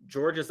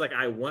 George is like,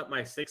 I want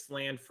my 6th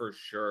land for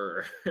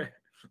sure.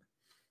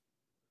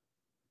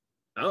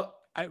 Oh,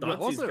 we're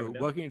also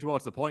working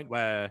towards the point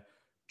where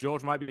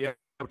George might be able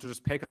to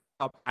just pick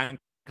up and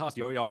cast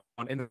Yorion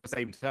in the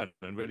same turn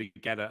and really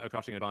get a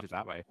crushing advantage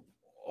that way.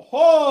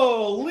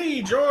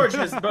 Holy, George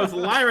has both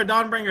Lyra,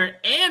 Dawnbringer,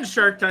 and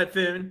Shark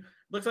Typhoon.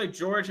 Looks like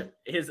George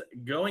is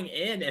going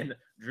in, and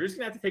Drew's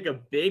going to have to take a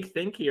big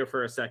think here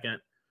for a second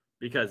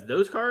because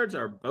those cards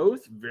are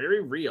both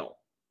very real.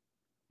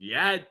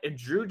 Yeah, and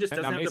Drew just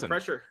doesn't have the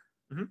pressure.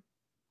 Mm-hmm.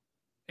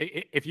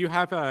 If you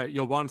have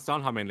your one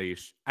Sunhum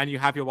Leash and you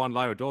have your one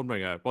Lyra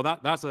Dawnbringer, well,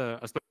 that's a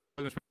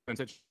split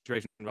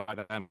situation right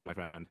there, my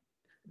friend.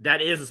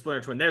 That is a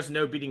Splinter Twin. There's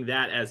no beating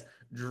that, as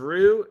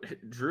Drew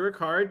a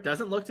card.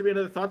 Doesn't look to be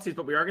another Thoughtseize,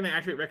 but we are going to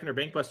activate Reckoner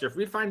Bankbuster. If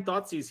we find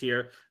Thoughtseize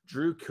here,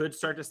 Drew could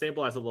start to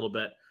stabilize a little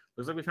bit.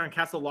 Looks like we found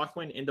Castle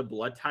Lockpoint into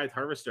Blood Tithe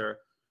Harvester,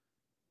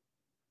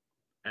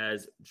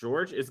 as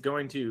George is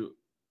going to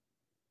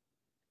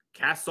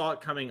cast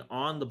Salt coming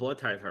on the Blood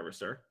Tithe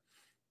Harvester.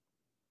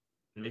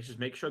 And just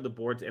make sure the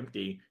board's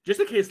empty, just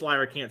in case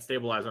Lyra can't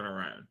stabilize on her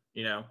own.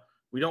 You know,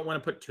 we don't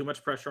want to put too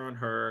much pressure on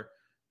her.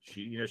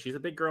 She's a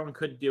big girl and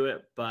could do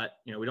it, but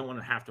we don't want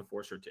to have to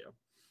force her to.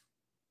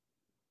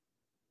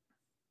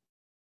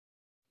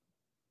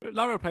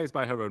 Lyra plays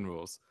by her own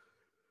rules.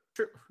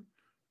 True.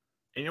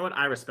 And you know what?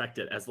 I respect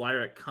it as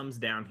Lyra comes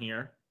down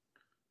here.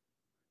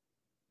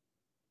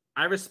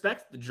 I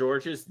respect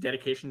George's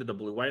dedication to the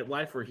blue-white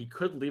life, where he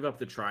could leave up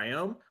the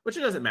Triome, which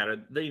it doesn't matter.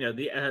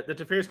 The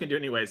Teferis can do it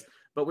anyways,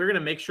 but we're going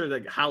to make sure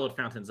that Hallowed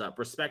Fountain's up.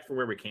 Respect for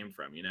where we came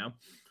from,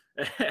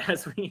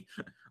 as we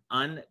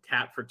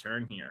untap for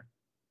turn here.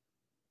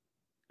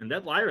 And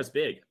that Lyra's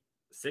big.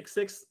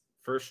 6/6,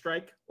 first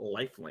strike,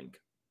 lifelink.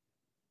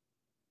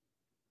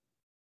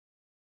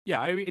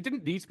 Yeah, I mean, it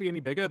didn't need to be any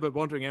bigger, but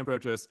Wandering Emperor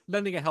just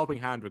lending a helping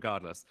hand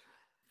regardless.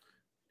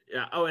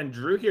 Yeah. Oh, and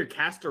Drew here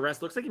cast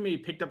Arrest. Looks like he maybe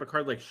picked up a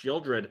card like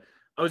Sheoldred.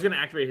 I was going to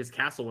activate his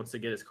castle once to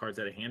get his cards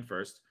out of hand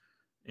first.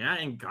 Yeah,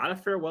 and got a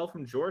farewell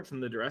from George from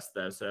the duress,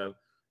 though. So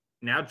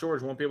now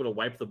George won't be able to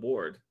wipe the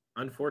board.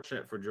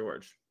 Unfortunate for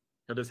George.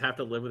 He'll just have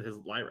to live with his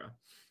Lyra.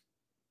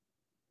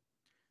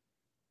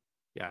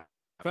 Yeah.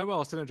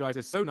 Farewell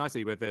synergizes so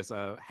nicely with this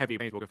heavy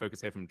Planeswalker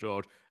focus here from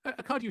George.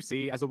 A card you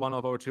see as a one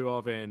of or two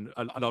of in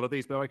a lot of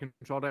these blue-white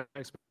control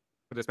decks,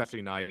 but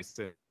especially nice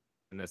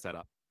in this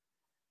setup.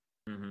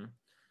 Mm-hmm.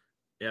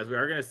 Yeah, as we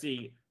are going to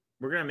see,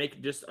 we're going to make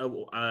just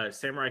a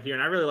Samurai here.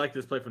 And I really like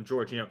this play from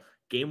George.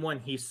 Game 1,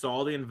 he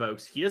saw the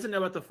Invokes. He doesn't know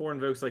about the 4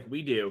 Invokes like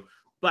we do,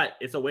 but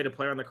it's a way to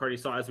play on the card he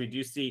saw, as we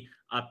do see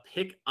a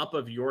pick up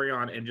of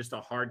Yorion and just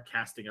a hard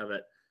casting of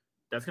it.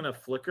 That's going to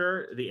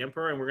flicker the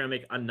Emperor, and we're going to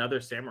make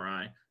another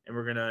Samurai. And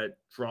we're going to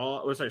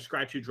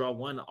scry 2, draw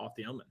 1 off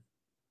the Omen.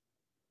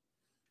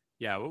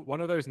 Yeah,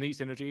 one of those neat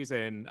synergies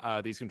in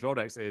these control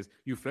decks is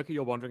you flicker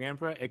your Wandering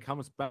Emperor, it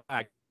comes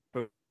back,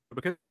 but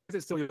because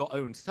it's still your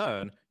own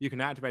turn, you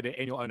can activate it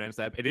in your own end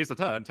step. It is the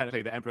turn,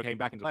 technically, the Emperor came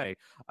back into play,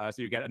 so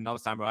you get another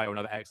Samurai or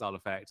another exile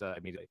effect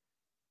immediately.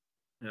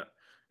 Yeah,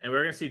 and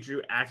we're going to see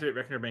Drew activate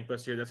Reckoner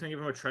Bankbuster here. That's going to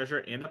give him a treasure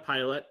and a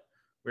pilot.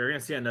 We're going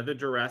to see another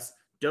duress.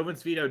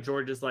 Dovin's Veto,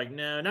 George is like,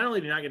 no, not only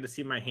do you not get to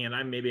see my hand,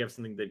 I maybe have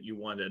something that you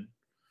wanted.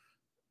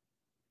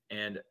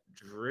 And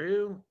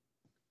Drew,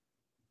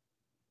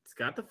 it's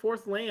got the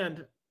 4th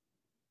land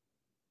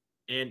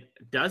and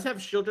does have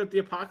Sheoldred the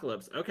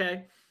Apocalypse.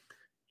 Okay.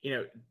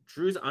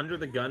 Drew's under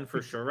the gun for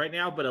sure right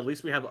now, but at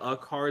least we have a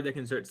card that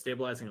can start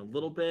stabilizing a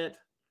little bit.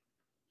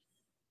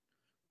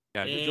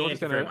 Yeah, George is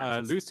going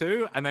to lose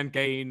 2 and then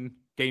gain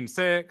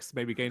 6,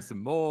 maybe gain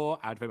some more,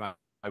 add my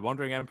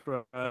Wandering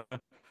Emperor.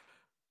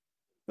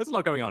 There's a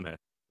lot going on here.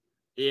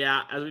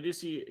 Yeah, as we do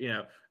see,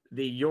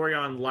 the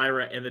Yorion,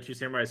 Lyra, and the 2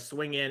 Samurais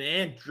swing in,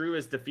 and Drew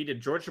is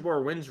defeated. George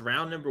Jabbour wins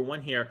round number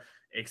 1 here.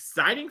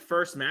 Exciting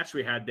first match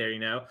we had there,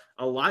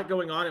 A lot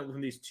going on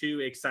in these 2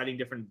 exciting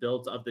different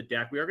builds of the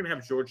deck. We are going to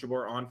have George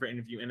Jabbour on for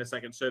interview in a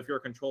second, so if you're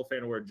a Control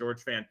fan or a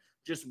George fan,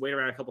 just wait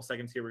around a couple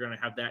seconds here. We're going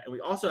to have that. And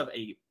we also have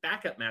a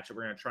backup match that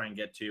we're going to try and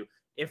get to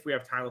if we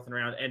have time left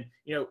around. And,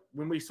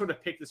 when we sort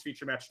of picked this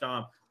feature match,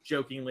 Dom,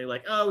 jokingly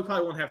like, oh, we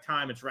probably won't have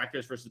time. It's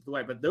Rakdos versus Blue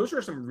White. But those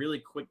are some really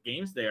quick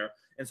games there,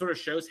 and sort of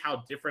shows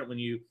how different when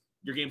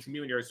your games can be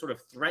when you're sort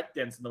of threat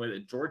dense in the way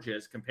that George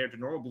is compared to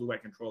normal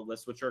blue-white control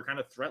lists, which are kind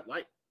of threat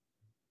light.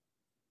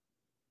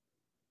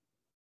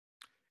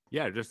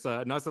 Yeah, just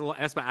a nice little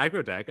Esper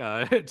aggro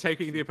deck,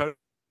 taking the opponent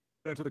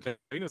to the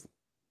cleanest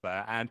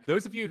there. And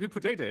those of you who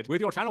predicted with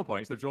your channel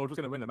points that George was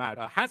going to win the match,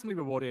 handsomely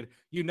rewarded.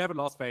 You never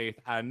lost faith,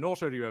 and nor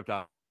should you have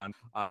done.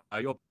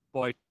 Your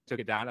boy took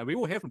it down, and we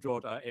will hear from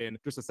George in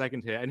just a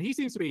second here. And he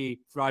seems to be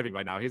thriving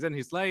right now. He's in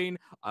his lane,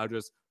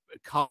 just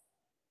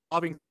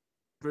carving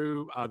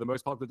through the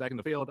most popular deck in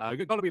the field.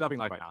 You've got to be loving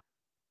life right now.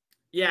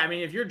 Yeah, I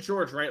mean, if you're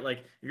George, right,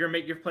 like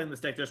if you're playing this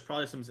deck, there's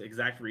probably some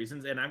exact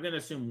reasons, and I'm going to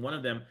assume one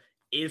of them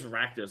is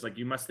Rakdos. Like,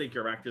 you must think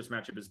your Rakdos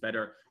matchup is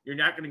better. You're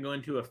not going to go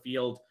into a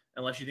field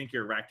unless you think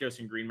your Rakdos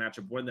and green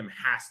matchup, one of them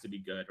has to be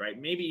good, right?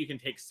 Maybe you can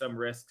take some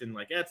risk and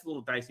like, it's a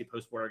little dicey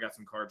post-board. I got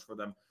some cards for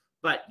them.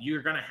 but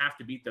you're going to have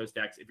to beat those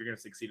decks if you're going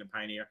to succeed in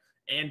Pioneer.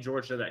 And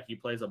George said that he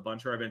plays a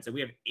bunch of our events, and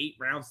we have 8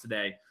 rounds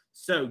today.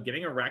 So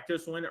getting a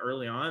Rakdos win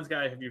early on is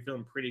got to have you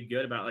feeling pretty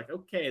good about like,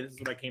 okay, this is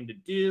what I came to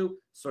do.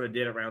 Sort of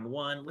did it round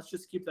 1. Let's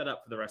just keep that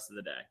up for the rest of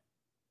the day.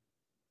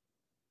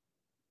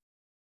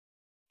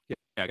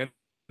 Yeah, going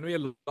to be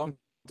a long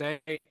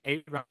day,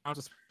 8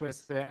 rounds to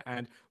twist it,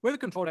 and with a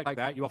control deck like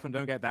that, you often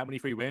don't get that many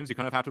free wins. You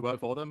kind of have to work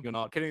for them. You're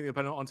not killing the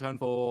opponent on turn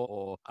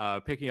 4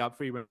 or picking up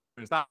free wins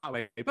that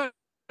way. But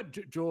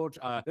George,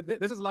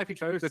 this is the life he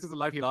chose. This is the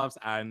life he loves,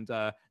 and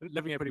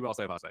living it pretty well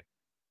so far.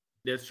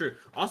 That's true.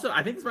 Also,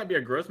 I think this might be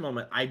a growth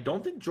moment. I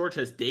don't think George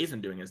has Days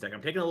Undoing his deck.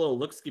 I'm taking a little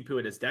look-ski-poo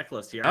at his deck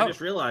list here. I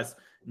just realized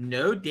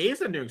no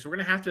Days Undoing, so we're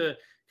going to have to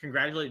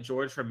congratulate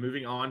George for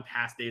moving on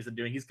past Days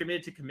Undoing. He's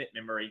committed to commit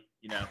memory,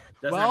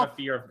 doesn't have a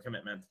fear of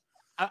commitment.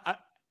 I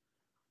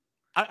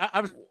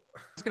was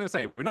going to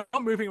say, we're not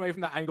moving away from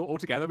that angle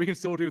altogether. We can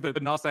still do the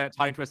Narset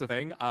time twister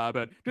thing,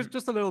 but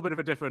just a little bit of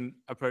a different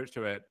approach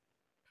to it.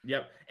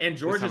 Yep. And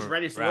George is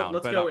ready, so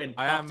let's go and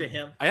talk to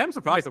him. I am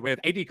surprised that we have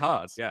 80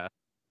 cards, yeah.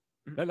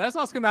 Let's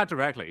ask him that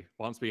directly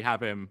once we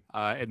have him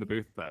in the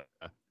booth there.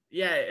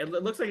 Yeah, it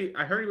looks like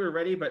I heard we were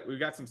ready, but we've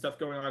got some stuff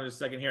going on in a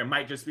second here. It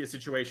might just be a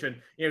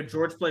situation.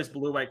 George plays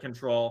blue-white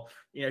control.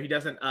 He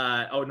doesn't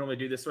normally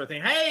do this sort of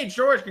thing. Hey,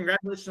 George,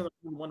 congratulations on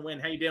the 1 win.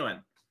 How you doing?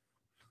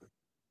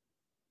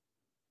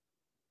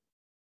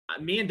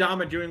 Me and Dom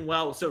are doing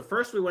well. So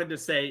first we wanted to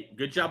say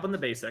good job on the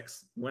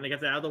basics. We want to get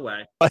that out of the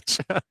way.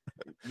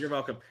 You're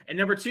welcome. And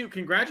number 2,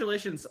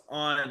 congratulations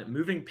on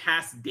moving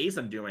past Days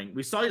Undoing.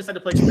 We saw you decided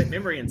to play Commit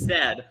Memory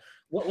instead.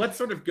 What's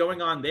sort of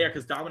going on there?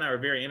 Because Dom and I are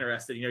very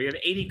interested. You have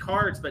 80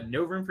 cards, but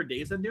no room for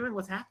Days Undoing.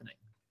 What's happening?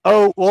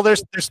 Oh, well,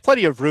 there's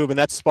plenty of room, and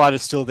that spot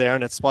is still there,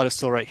 and that spot is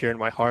still right here in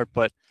my heart.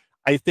 But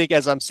I think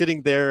as I'm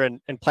sitting there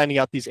and planning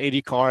out these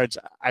 80 cards,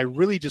 I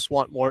really just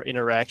want more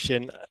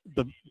interaction.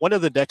 One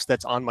of the decks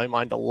that's on my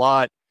mind a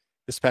lot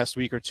this past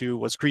week or two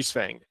was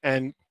Greasefang.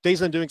 And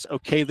Days Undoing's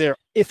okay there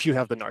if you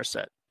have the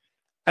Narset.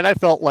 And I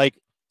felt like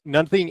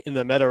nothing in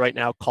the meta right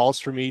now calls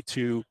for me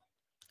to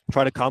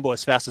try to combo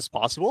as fast as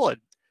possible. And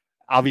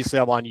obviously,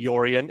 I'm on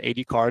Yorion,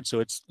 80 cards,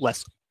 so it's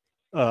less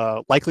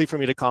likely for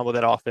me to combo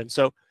that often.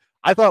 So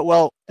I thought,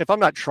 well, if I'm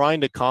not trying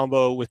to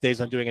combo with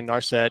Days Undoing and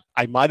Narset,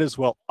 I might as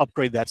well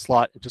upgrade that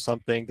slot into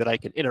something that I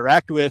can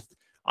interact with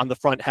on the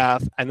front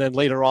half. And then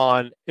later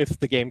on, if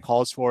the game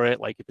calls for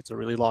it, like if it's a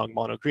really long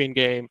mono green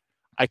game,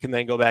 I can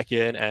then go back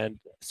in and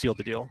seal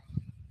the deal.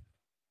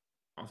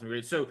 Awesome,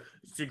 great. So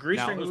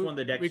Greasefang was one of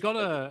the decks. We got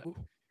to.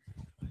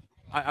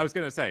 I was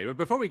going to say,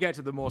 before we get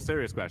to the more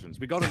serious questions,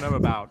 we got to know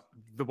about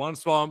the one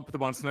swamp, the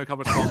one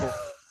snow-covered swamp.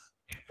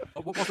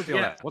 What's the deal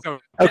there? What's going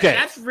on? Okay.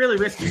 That's really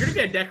risky. You're going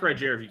to get a deck right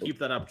here if you keep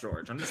that up,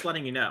 George. I'm just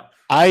letting you know.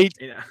 I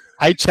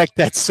checked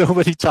that so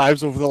many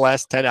times over the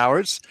last 10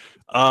 hours.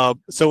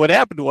 So what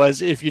happened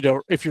was, if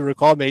you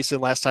recall,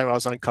 Mason, last time I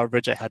was on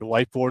coverage, I had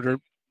white border,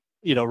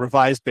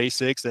 revised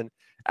basics. And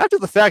after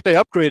the fact, I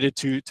upgraded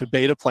to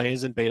beta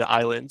planes and beta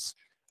islands.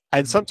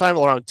 And sometime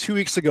around 2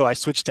 weeks ago, I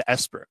switched to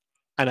Esper.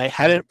 And I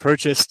hadn't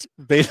purchased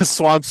beta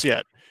swamps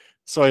yet.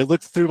 So I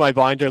looked through my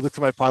binder, looked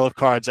through my pile of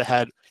cards. I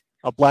had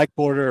a black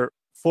border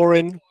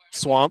foreign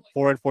swamp,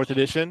 4th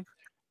edition,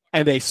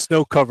 and a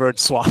snow-covered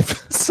swamp.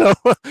 So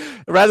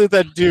rather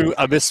than do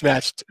a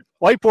mismatched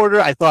white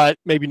border, I thought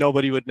maybe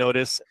nobody would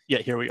notice.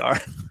 Yet here we are.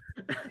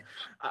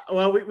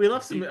 Well, we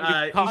left some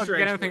Easter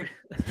eggs. Anything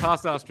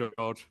past us,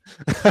 George.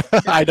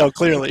 I know,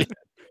 clearly.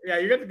 Yeah,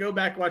 you're going to go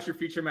back and watch your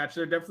feature match.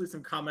 There are definitely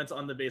some comments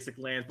on the basic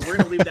lands, but we're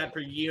going to leave that for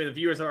you. The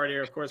viewers already,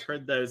 of course,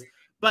 heard those.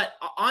 But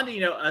on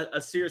to, a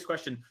serious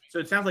question. So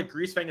it sounds like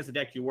Greasefang is the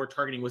deck you were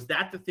targeting. Was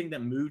that the thing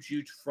that moved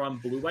you from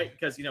blue-white?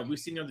 Because, we've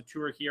seen you on the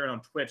tour here and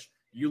on Twitch.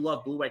 You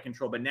love blue-white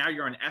control, but now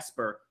you're on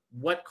Esper.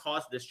 What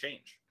caused this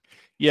change?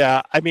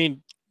 Yeah, I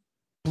mean,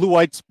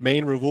 blue-white's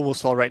main removal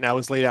spell right now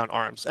is Lay Down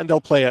Arms. And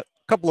they'll play a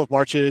couple of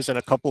marches and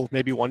a couple,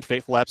 maybe one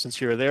Fateful Absence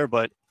here or there,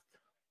 but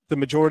the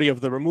majority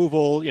of the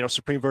removal,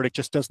 Supreme Verdict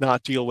just does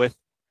not deal with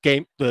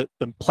the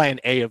plan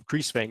A of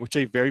Greasefang, which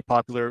is a very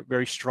popular,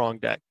 very strong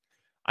deck.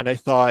 And I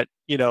thought,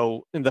 in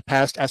the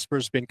past,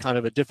 Esper's been kind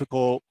of a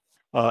difficult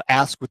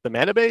ask with the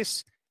mana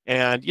base.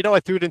 And, I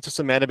threw it into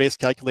some mana base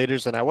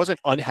calculators and I wasn't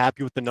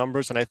unhappy with the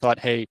numbers. And I thought,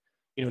 hey,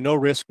 no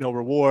risk, no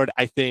reward.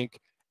 I think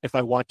if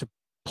I want to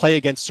play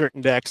against certain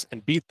decks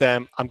and beat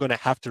them, I'm going to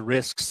have to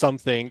risk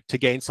something to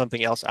gain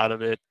something else out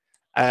of it.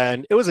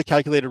 And it was a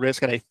calculated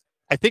risk. And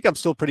I think I'm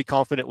still pretty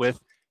confident with,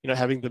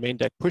 having the main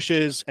deck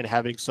pushes and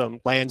having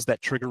some lands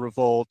that trigger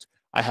revolt.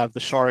 I have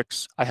the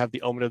Sharks, I have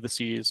the Omen of the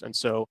Seas. And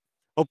so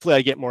hopefully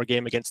I get more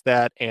game against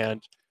that.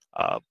 And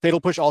Fatal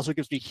Push also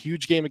gives me a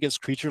huge game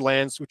against creature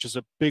lands, which is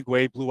a big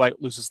way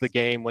blue-white loses the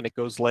game when it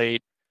goes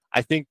late.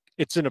 I think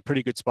it's in a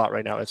pretty good spot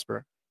right now,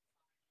 Esper.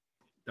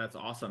 That's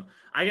awesome.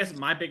 I guess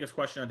my biggest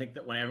question, I think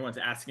that when everyone's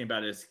asking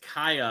about is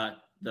Kaya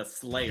the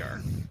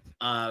Slayer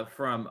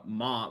from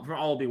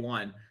All Be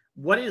One.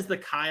 What is the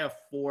Kaya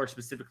for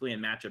specifically in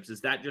matchups? Is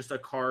that just a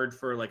card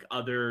for like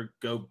other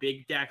go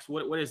big decks?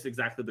 What is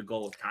exactly the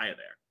goal of Kaya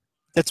there?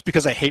 That's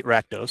because I hate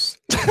Rakdos.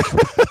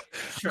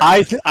 Sure.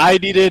 I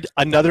needed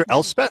another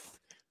Elspeth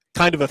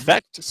kind of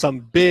effect, some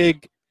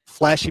big,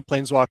 flashy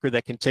planeswalker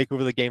that can take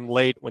over the game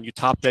late. When you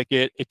top deck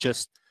it, it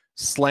just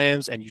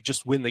slams and you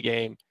just win the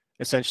game,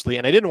 essentially.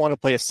 And I didn't want to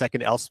play a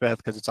second Elspeth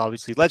because it's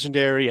obviously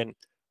legendary. And,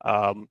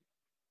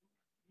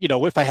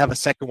 if I have a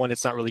second one,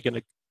 it's not really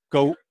going to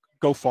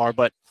go far.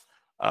 But,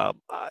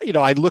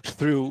 I looked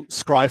through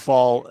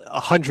Scryfall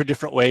 100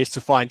 different ways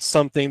to find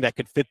something that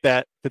could fit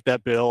that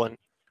bill. And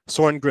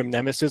Sorin Grim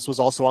Nemesis was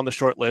also on the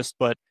short list,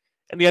 but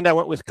in the end, I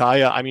went with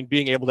Kaya. I mean,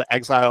 being able to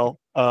exile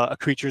a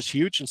creature is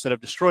huge instead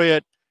of destroy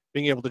it.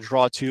 Being able to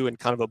draw two and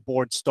kind of a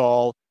board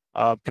stall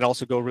can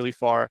also go really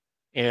far.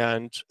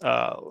 And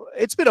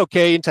it's been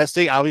okay in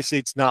testing. Obviously,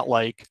 it's not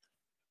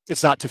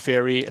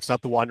Teferi, it's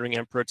not the Wandering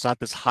Emperor, it's not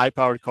this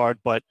high-powered card,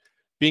 but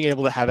being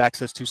able to have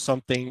access to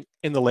something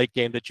in the late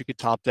game that you could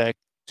top deck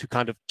to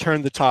kind of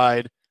turn the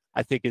tide,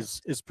 I think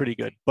is pretty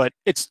good. But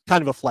it's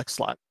kind of a flex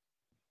slot.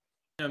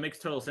 No, it makes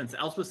total sense.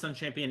 Elspeth Sun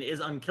Champion is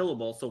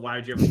unkillable, so why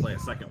would you ever play a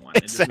second one?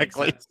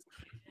 Exactly.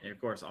 Yeah, of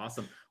course,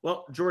 awesome.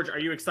 Well, George, are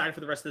you excited for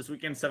the rest of this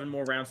weekend? 7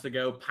 more rounds to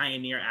go.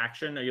 Pioneer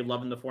action. Are you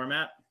loving the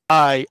format?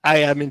 I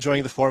am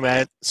enjoying the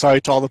format. Sorry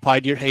to all the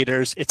Pioneer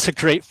haters. It's a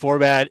great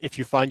format if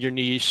you find your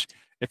niche.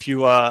 If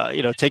you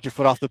take your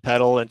foot off the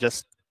pedal and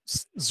just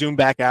zoom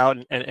back out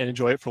and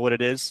enjoy it for what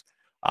it is.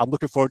 I'm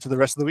looking forward to the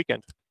rest of the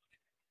weekend.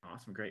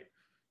 Awesome, great.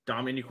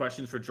 Dom, any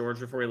questions for George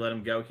before we let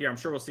him go here? I'm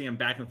sure we'll see him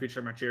back in the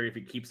future match area if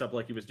he keeps up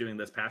like he was doing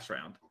this past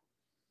round.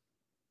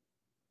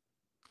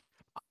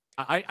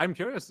 I'm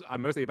curious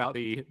mostly about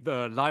the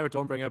Lyra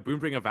Dawnbringer,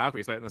 Boombringer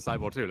Valkyrie set in the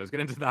sideboard too. Let's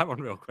get into that one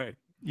real quick.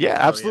 Yeah,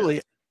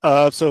 absolutely.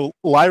 So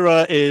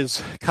Lyra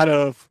is kind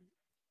of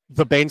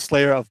the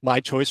Baneslayer of my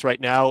choice right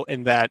now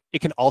in that it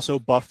can also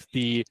buff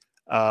the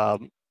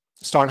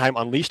Starnheim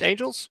Unleashed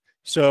Angels.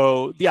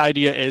 So the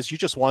idea is you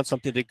just want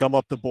something to gum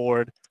up the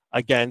board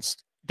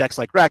against decks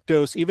like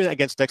Rakdos, even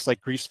against decks like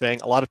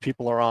Greasefang. A lot of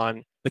people are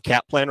on the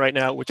Cat plan right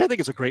now, which I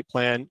think is a great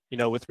plan,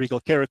 with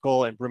Regal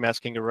Caracal and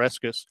Brewmaster King of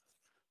Rescus.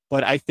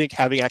 But I think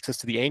having access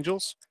to the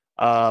Angels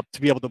to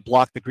be able to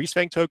block the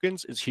Greasefang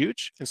tokens is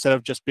huge instead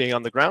of just being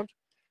on the ground.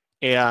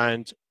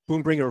 And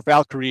Boombringer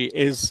Valkyrie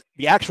is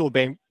the actual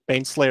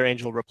Baneslayer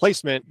Angel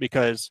replacement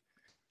because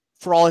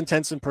for all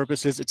intents and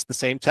purposes, it's the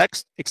same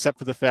text, except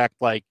for the fact,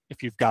 like,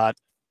 if you've got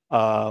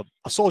a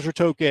Soldier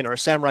token or a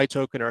Samurai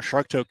token or a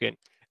Shark token,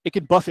 it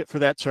could buff it for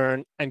that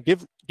turn and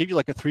give you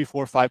like a 3,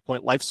 4, 5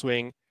 point life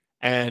swing,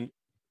 and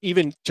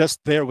even just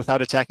there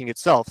without attacking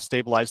itself,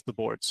 stabilize the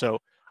board. So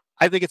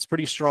I think it's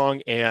pretty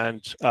strong,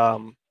 and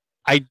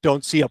I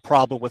don't see a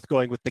problem with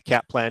going with the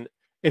Cat plan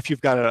if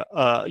you've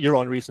got your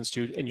own reasons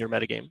to in your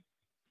metagame.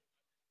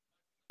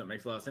 That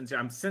makes a lot of sense.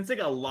 I'm sensing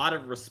a lot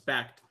of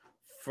respect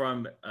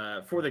from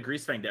for the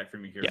Greasefang deck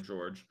from you here,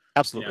 George.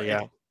 Absolutely,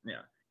 yeah.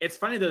 It's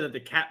funny though that the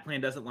Cat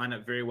plan doesn't line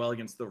up very well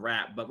against the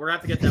Rat, but we're gonna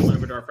have to get that one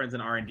over to our friends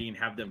in R&D and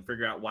have them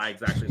figure out why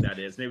exactly that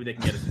is. Maybe they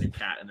can get us a new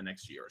cat in the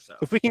next year or so.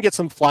 If we can get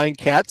some flying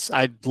cats,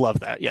 I'd love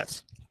that.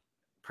 Yes.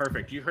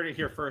 Perfect. You heard it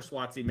here first,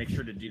 Watsy. Make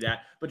sure to do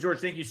that. But George,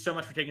 thank you so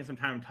much for taking some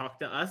time to talk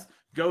to us.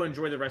 Go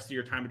enjoy the rest of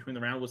your time between the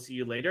round. We'll see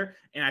you later.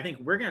 And I think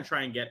we're going to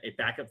try and get a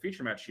backup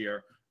feature match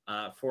here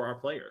for our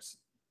players.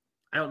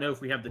 I don't know if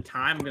we have the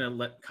time. I'm going to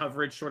let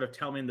coverage sort of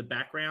tell me in the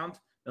background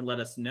and let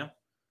us know.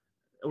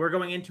 We're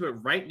going into it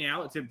right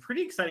now. It's a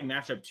pretty exciting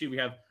matchup, too. We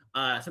have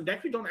some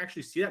decks we don't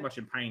actually see that much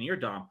in Pioneer,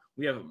 Dom.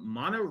 We have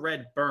Mono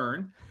Red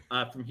Burn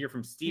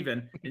from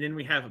Steven. And then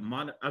we have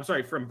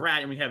from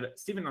Brad. And we have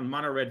Steven on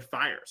Mono Red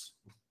Fires.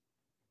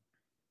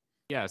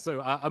 Yeah,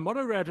 so a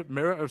mono red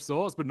Mirror of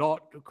Swords, but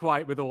not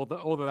quite with all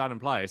of that in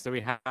play. So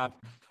we have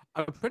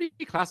a pretty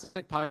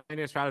classic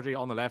Pioneer strategy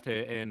on the left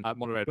here in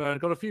mono red burn.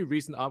 Got a few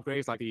recent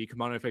upgrades like the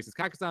Commando Faces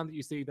Kakazan that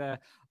you see there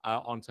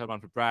on turn 1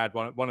 for Brad,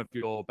 one of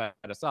your better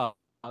stars.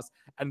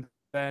 And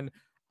then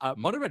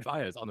mono red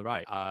Fires on the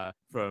right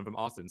from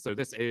Austin. So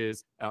this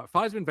is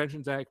Fire's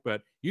Invention deck,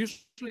 but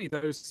usually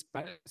those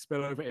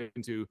spill over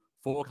into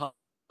 4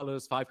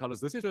 colors, 5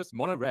 colors. This is just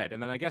mono red,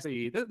 and then I guess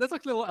there's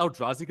like a little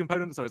Eldrazi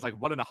component, so it's like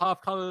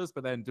 1.5 colors,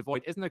 but then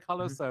Devoid isn't a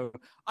color, so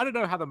I don't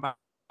know how the math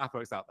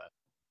works out there.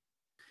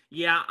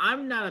 Yeah,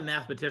 I'm not a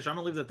mathematician. I'm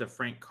gonna leave that to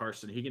Frank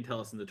Carson. He can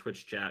tell us in the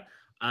Twitch chat.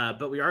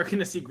 But we are going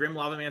to see Grim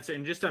Lavamancer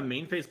and just a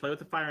main phase play with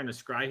the fire and a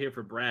scry here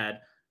for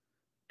Brad,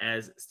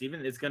 as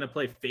Steven is going to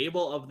play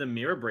Fable of the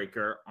Mirror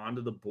Breaker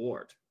onto the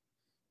board.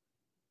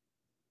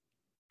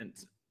 And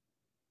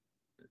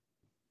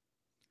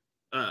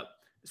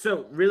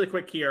so really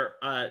quick here,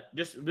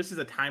 this is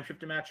a time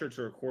shifted match, so it's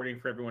a recording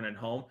for everyone at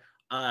home.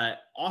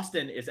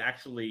 Austin is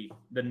actually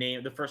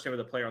the first name of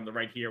the player on the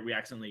right here. We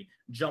accidentally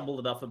jumbled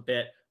it up a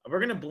bit. We're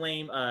going to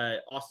blame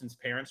Austin's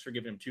parents for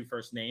giving him 2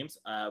 first names,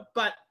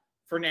 but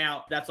for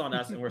now, that's on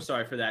us, and we're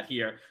sorry for that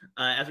here.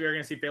 As we are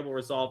going to see Fable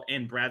resolve,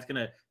 and Brad's going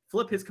to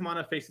flip his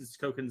Kamano Faces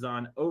tokens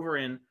on over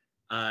in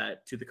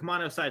to the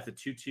Kamano side, the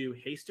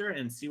 2/2 Haster,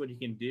 and see what he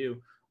can do.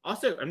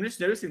 Also, I'm just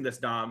noticing this,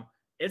 Dom.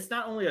 It's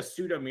not only a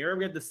pseudo mirror;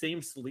 we have the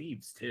same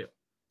sleeves too.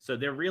 So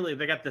they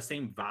got the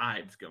same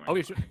vibes going. Oh,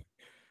 on.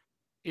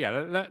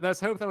 Yeah, let's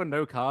hope there were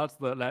no cards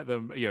that let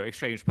them,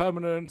 exchange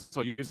permanents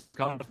or use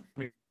cards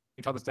from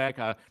each other's deck.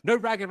 No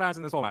ragged rounds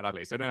in this format, at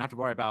least, so don't have to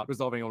worry about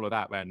resolving all of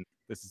that when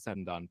this is said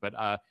and done. But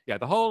yeah,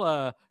 the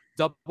whole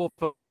double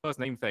first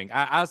name thing.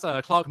 As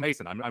Clark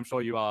Mason, I'm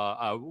sure you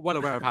are well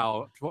aware of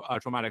how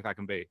traumatic that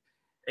can be.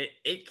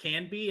 It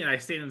can be, and I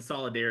stand in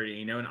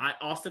solidarity, and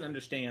Austin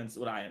understands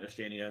what I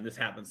understand, and this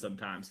happens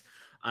sometimes.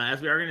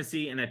 As we are going to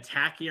see an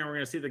attack here, and we're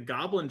going to see the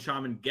Goblin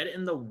Shaman get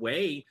in the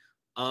way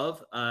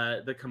of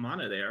the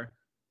Kamana there,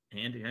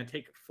 and you're going to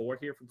take 4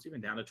 here from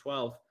Steven down to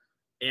 12.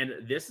 And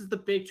this is the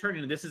big turn,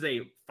 and this is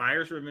a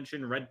Fires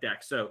Remission red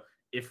deck. So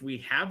if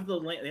we have the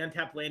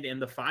untapped land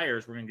and the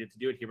Fires, we're going to get to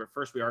do it here. But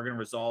first, we are going to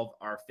resolve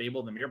our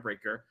Fable, the Mirror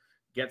Breaker,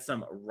 get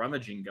some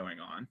rummaging going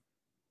on.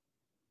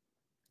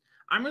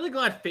 I'm really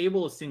glad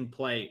Fable is seeing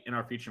play in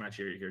our feature match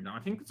area here. Now, I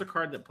think it's a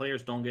card that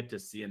players don't get to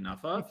see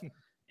enough of,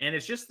 and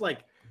it's just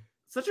like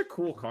such a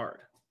cool card.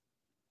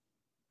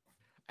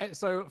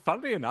 So,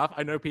 funnily enough,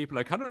 I know people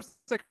are kind of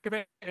sick of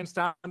it in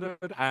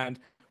Standard, and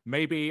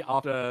maybe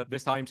after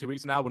this time, 2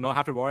 weeks from now, we'll not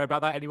have to worry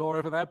about that anymore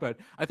over there. But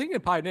I think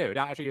in Pioneer, it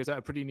actually is a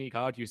pretty neat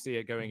card. You see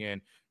it going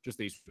in just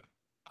these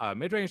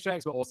mid-range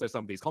decks, but also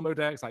some of these combo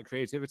decks like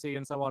Creativity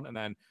and so on, and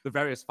then the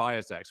various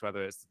Fires decks,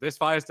 whether it's this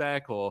Fires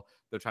deck or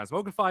the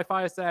Transmogrify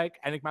Fires deck,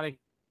 Enigmatic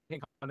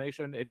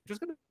Incarnation, it just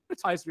kind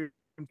of ties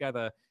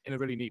together in a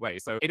really neat way.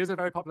 So it is a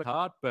very popular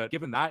card, but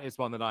given that, it's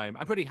one that I'm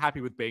pretty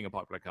happy with being a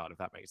popular card, if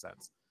that makes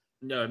sense.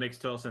 No, it makes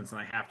total sense, and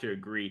I have to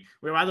agree.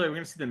 By the way, we're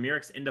going to see the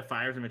Mirrex into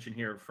Fires mention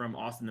here from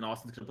Austin. Then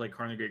Austin's going to play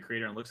Karn the Great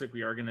Creator, and it looks like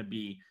we are going to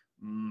be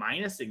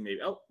minusing maybe.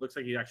 Oh, looks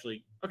like he's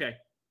actually okay.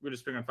 We'll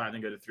just bring on 5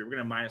 and go to 3. We're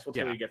going to minus. We'll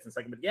see what he gets in a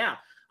second. But yeah,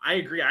 I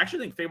agree. I actually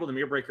think Fable the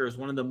Mirror Breaker is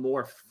one of the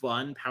more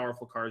fun,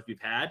 powerful cards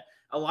we've had.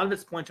 A lot of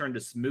its points are into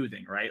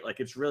smoothing, right? Like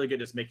it's really good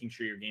just making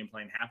sure your game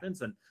plan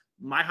happens. And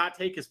my hot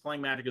take is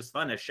playing Magic is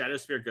fun as Shadow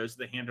Sphere goes to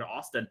the hand to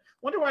Austin.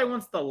 Wonder why he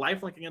wants the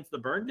lifelink against the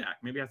burn deck.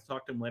 Maybe I have to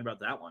talk to him later about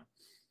that one.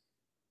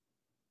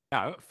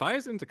 Yeah,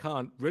 Fires into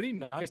Karn, really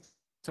nice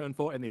turn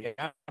 4 in the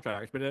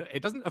abstract, but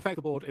it doesn't affect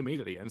the board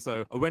immediately. And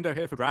so a window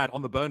here for Brad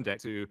on the burn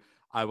deck to,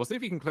 we'll see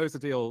if he can close the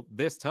deal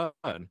this turn.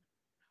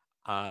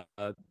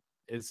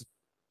 Is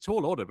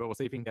tall order, but we'll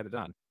see if he can get it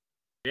done.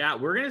 Yeah,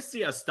 we're going to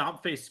see a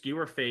Stomp Face,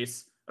 Skewer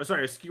Face,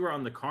 a Skewer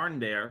on the Karn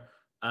there,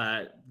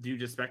 due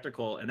to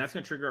Spectacle, and that's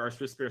going to trigger our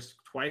Swiss Spear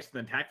twice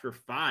and attack for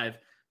 5.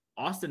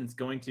 Austin's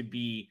going to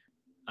be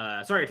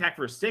attack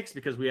for 6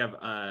 because we have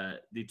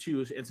the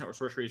 2 instant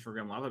sorceries for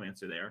Grim Lava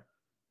Mancer there,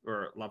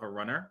 or Lava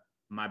Runner,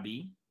 my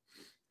B.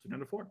 So down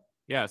to 4.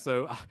 Yeah,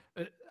 so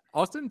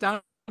Austin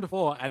down to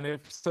 4, and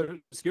if so,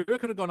 Skewer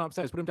could have gone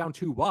upstairs, put him down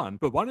 2-1,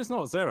 but 1 is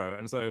not 0,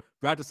 and so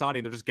Brad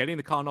deciding that just getting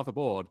the Karn off the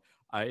board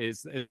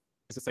is a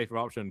safer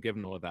option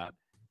given all of that.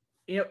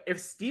 If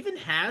Steven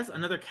has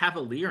another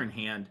Cavalier in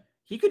hand,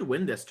 he could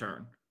win this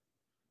turn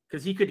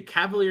because he could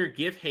Cavalier,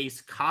 give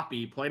haste,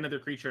 copy, play another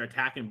creature,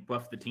 attack, and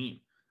buff the team.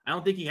 I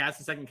don't think he has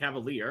the second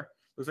Cavalier.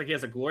 Looks like he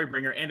has a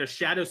Glorybringer and a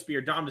Shadow Spear.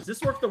 Dom, does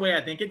this work the way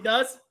I think it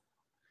does?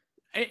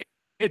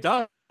 It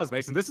does,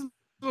 Mason. This is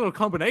a little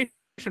combination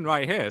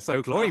right here.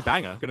 So Glory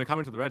Banger going to come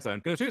into the red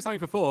zone, going to shoot something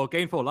for 4,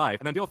 gain 4 life,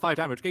 and then deal 5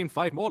 damage, gain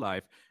 5 more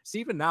life.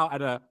 Steven now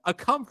at a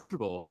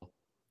comfortable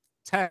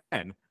 10.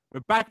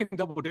 We're back in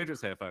double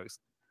digits here, folks.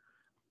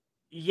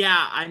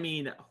 Yeah, I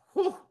mean,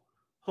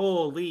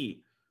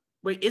 holy.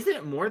 Wait, isn't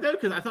it more, though?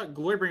 Because I thought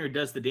Glorybringer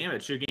does the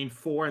damage. So you gain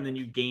 4 and then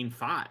you gain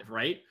 5,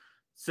 right?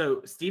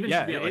 So Steven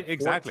should be at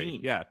like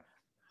 14. Yeah.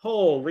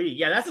 Holy.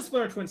 Yeah, that's a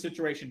Splinter Twin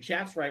situation.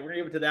 Chat's right. We're going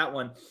to give it to that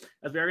one.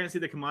 As we are going to see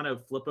the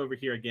Kamano flip over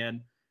here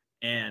again.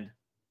 And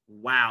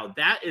wow,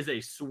 that is a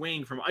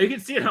swing from... You can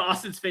see it in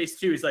Austin's face,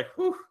 too. He's like,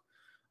 whew.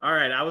 All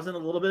right, I was in a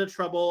little bit of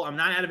trouble. I'm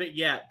not out of it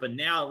yet, but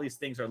now at least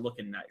things are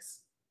looking nice.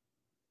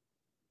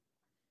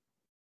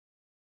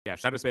 Yeah,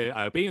 Shadow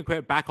Spear being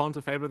equipped back onto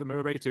favor of the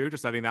Mirror Breaker too,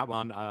 just letting that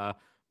one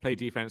play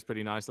defense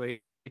pretty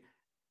nicely.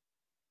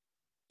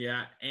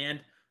 Yeah, and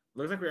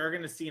looks like we are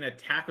going to see an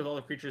attack with all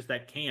the creatures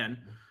that can.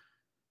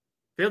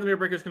 Fabled Mirror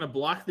Breaker is going to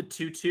block the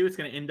 2/2. It's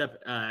going to end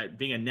up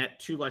being a net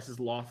 2 license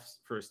loss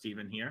for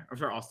Steven here. I'm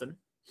sorry, Austin.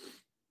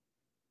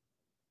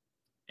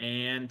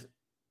 And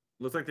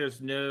looks like there's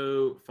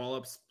no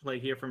follow-ups play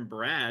here from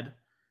Brad.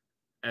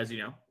 As you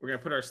know, we're going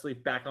to put our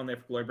sleep back on there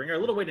for Glorybringer. A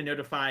little way to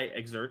notify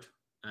Exert.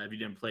 If you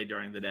didn't play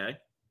during the day.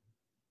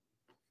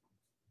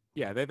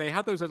 Yeah, they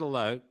had those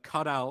little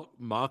cutout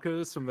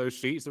markers from those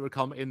sheets that would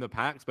come in the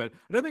packs, but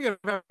I don't think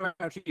I've ever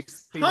actually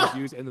seen those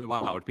used in the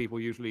wild. People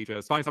usually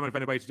just find someone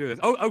find a way to do this.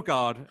 Oh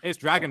God, it's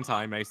dragon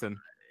time, Mason.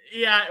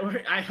 Yeah,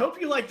 I hope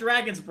you like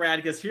dragons,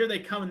 Brad, because here they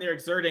come and they're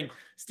exerting.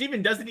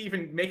 Steven doesn't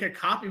even make a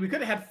copy. We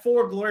could have had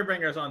 4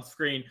 Glorybringers on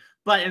screen,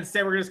 but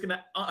instead we're just going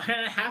to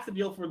half the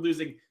deal for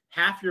losing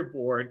half your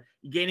board,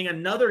 gaining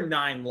another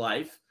 9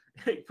 life,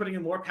 putting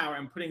in more power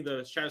and putting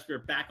the Shadow Spear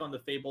back on the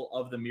Fable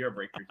of the Mirror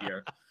Breaker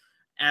here.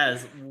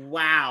 As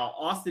wow,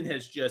 Austin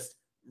has just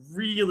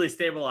really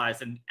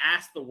stabilized and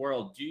asked the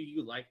world, do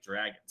you like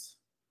dragons?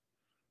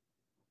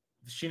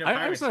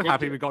 I'm so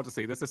happy we got to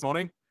see this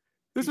morning.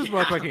 This was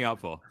worth waking up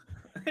for.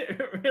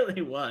 It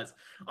really was.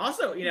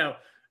 Also,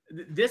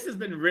 this has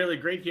been really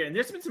great here. And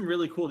there's been some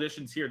really cool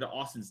additions here to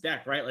Austin's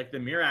deck, right? Like the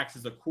Mirax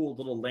is a cool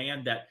little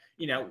land that,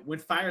 you know, when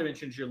Fire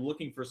mentions you're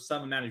looking for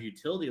some amount of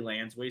utility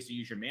lands, ways to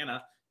use your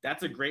mana.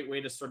 That's a great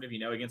way to sort of, you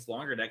know, against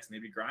longer decks,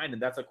 maybe grind.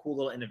 And that's a cool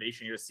little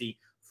innovation here to see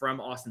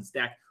from Austin's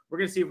deck. We're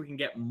going to see if we can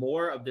get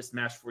more of this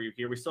match for you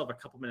here. We still have a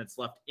couple minutes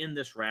left in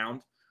this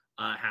round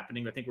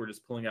happening. I think we're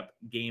just pulling up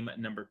game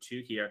number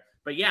 2 here.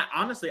 But yeah,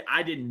 honestly,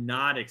 I did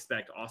not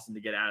expect Austin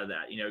to get out of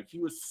that. You know, he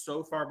was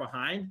so far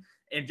behind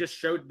and just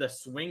showed the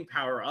swing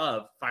power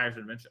of Fire's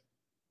Invention.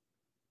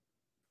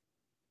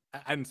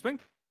 And swing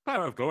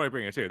power of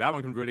Glorybringer too. That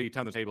one can really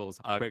turn the tables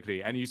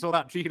quickly. And you saw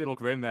that cheeky little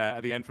grin there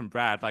at the end from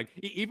Brad. Like,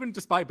 even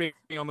despite being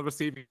on the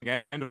receiving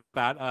end of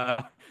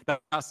that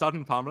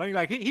sudden pummeling,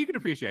 like he could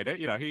appreciate it.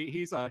 You know,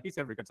 he's having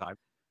a good time.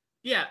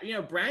 Yeah, you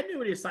know, Brad knew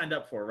what he signed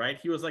up for, right?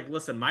 He was like,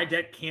 listen, my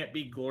deck can't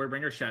be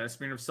Glorybringer,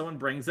 Shadowspear. If someone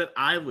brings it,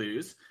 I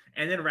lose.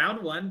 And then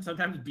round 1,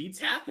 sometimes beats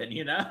happen,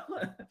 you know?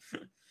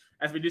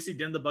 As we do see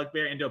Den the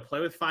Bugbear into a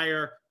play with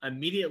fire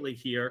immediately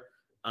here.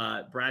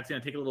 Brad's going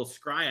to take a little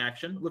scry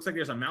action. Looks like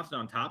there's a mountain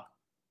on top.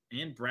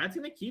 And Brad's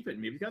going to keep it.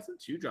 Maybe he's got some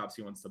 2-drops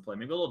he wants to play.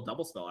 Maybe a little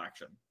double spell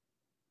action.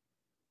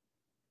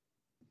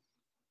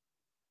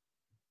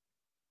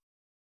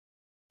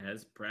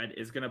 As Brad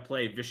is going to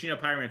play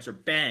Vishino Pyromancer.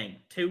 Bang.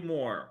 2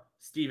 more.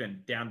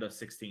 Steven down to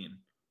 16.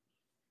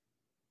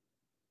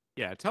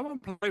 Yeah, tell them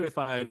play with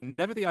fire.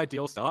 Never the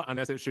ideal start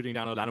unless it's shooting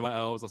down a Llanowar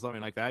Elves or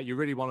something like that. You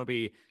really want to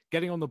be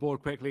getting on the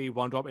board quickly,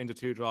 1-drop into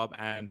 2-drop,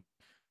 and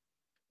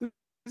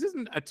this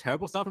isn't a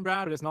terrible start from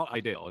Brad, but it's not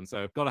ideal, and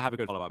so got to have a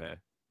good follow-up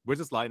here.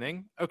 Wizard's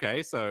Lightning.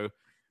 Okay, so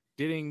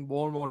dealing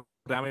more and more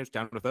damage,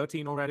 down to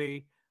 13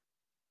 already.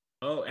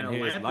 Oh, and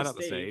here's light up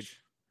the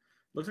stage.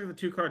 Looks like the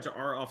 2 cards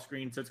are off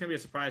screen, so it's going to be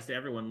a surprise to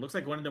everyone. Looks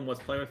like one of them was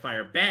Play with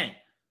Fire. Bang!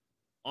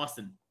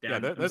 Austin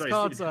down. Yeah, those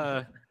cards...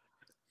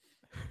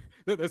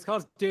 Those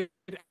cards did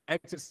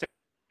exit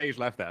stage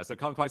left there, so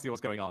can't quite see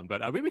what's going on.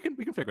 But we can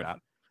figure it out.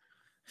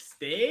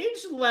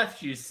 Stage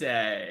left, you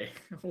say?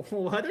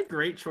 What a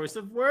great choice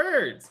of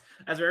words.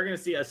 As we're going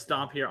to see a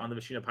stomp here on the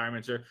Vishino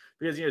Pyromancer,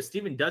 because, you know,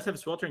 Steven does have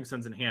Sweltering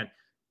Suns in hand,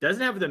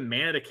 doesn't have the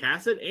mana to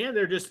cast it, and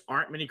there just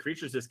aren't many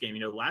creatures this game.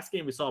 You know, last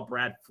game we saw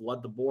Brad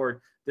flood the board.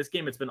 This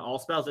game it's been all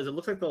spells, as it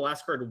looks like the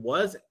last card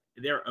was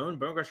their own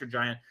Bonecrusher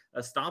Giant.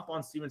 A stomp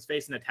on Steven's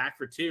face and attack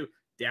for 2,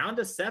 down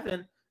to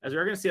 7. As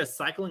we're going to see a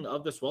cycling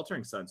of the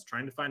Sweltering Suns,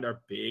 trying to find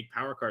our big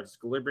power cards.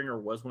 Glorybringer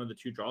was one of the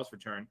 2 draws for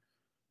turn.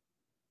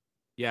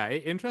 Yeah,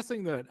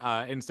 interesting that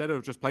instead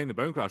of just playing the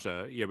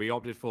Bonecrusher, yeah, we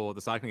opted for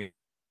the cycling.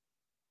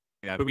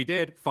 Yeah, but we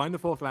did find the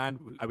 4th land.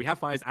 We have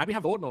fires, and we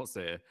have Ordnauts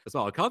here as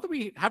well. A card that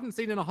we haven't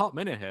seen in a hot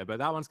minute here, but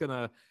that one's going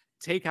to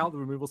take out the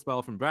removal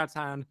spell from Brad's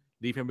hand,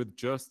 leave him with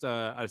just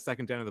a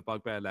 2nd Den of the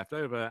Bugbear left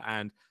over,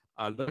 and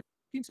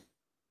looking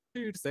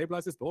to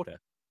stabilize this board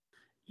here.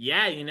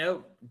 Yeah, you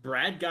know,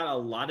 Brad got a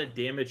lot of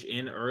damage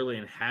in early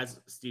and has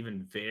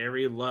Steven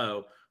very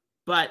low.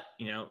 But,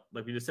 you know,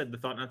 like we just said, the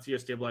Thought-Knot's here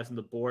stabilizing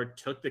the board,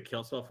 took the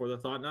kill spell for the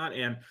Thought-Knot,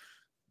 and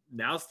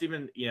now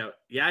Steven, you know,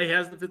 yeah, he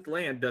has the 5th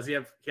land. He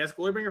has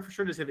Glorybringer for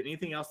sure. Does he have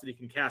anything else that he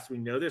can cast? We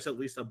know there's at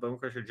least a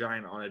Bonecrusher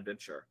Giant on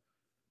Adventure.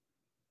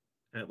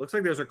 And it looks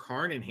like there's a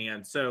Karn in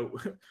hand. So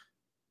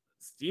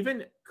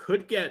Steven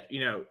could get,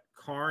 you know,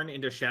 Karn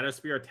into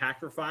Shadowspear, attack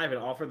for 5,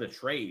 and offer the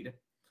trade.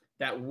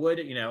 That would,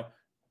 you know,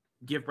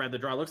 give Brad the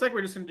draw. Looks like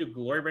we're just going to do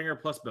Glorybringer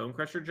plus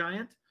Bonecrusher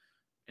Giant.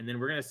 And then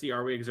we're going to see,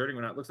 are we exerting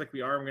or not? Looks like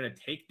we are. We're going to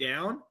take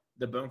down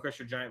the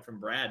Bonecrusher Giant from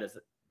Brad as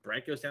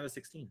Brad goes down to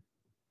 16.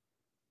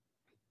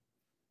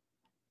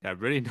 Yeah,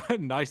 really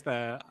nice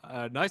there.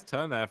 Nice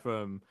turn there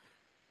from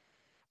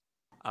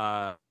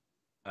Arson.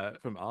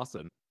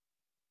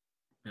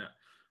 Yeah.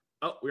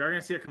 Oh, we are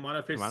going to see a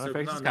Kamado face. Kamado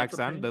faces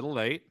Kaxan, a little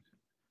late.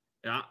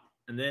 Yeah.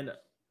 And then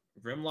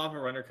Rim Lava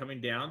Runner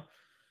coming down.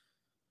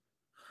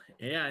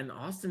 Yeah, and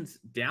Austin's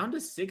down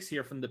to 6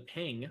 here from the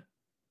ping.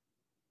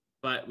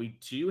 But we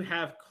do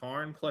have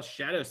Karn plus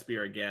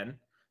Shadowspear again.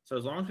 So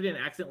as long as we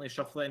didn't accidentally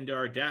shuffle that into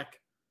our deck,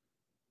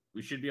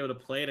 we should be able to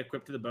play it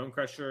equipped to the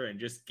Bonecrusher and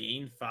just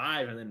gain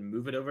 5 and then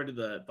move it over to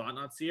the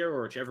Thought-Knot Seer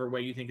or whichever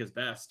way you think is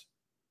best.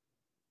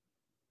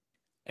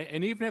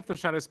 And even if the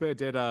Shadowspear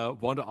did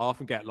wander off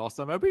and get lost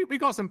somewhere, we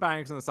got some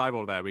banks on the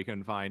sideboard there we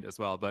can find as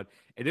well. But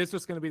it is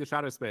just going to be the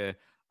Shadowspear,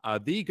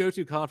 the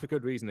go-to card for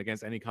good reason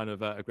against any kind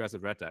of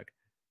aggressive red deck.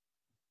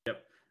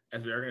 Yep.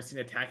 As we are going to see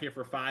an attack here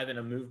for 5 and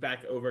a move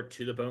back over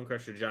to the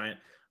Bonecrusher Giant.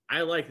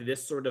 I like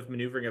this sort of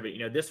maneuvering of it. You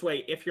know, this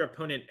way, if your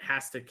opponent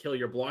has to kill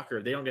your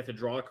blocker, they don't get to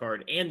draw a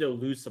card and they'll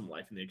lose some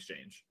life in the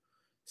exchange.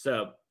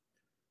 So,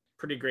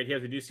 pretty great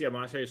here. We do see a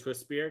Monetary Swift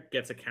Spear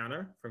gets a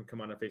counter from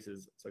Kamado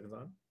faces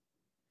Sokenzan.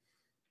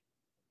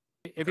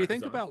 If you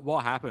think about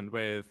what happened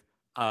with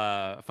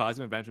Fire's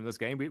Invention in this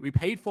game, we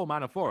paid 4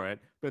 mana for it,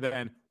 but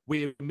then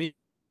we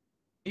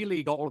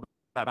immediately got all of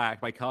that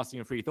back by casting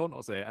a free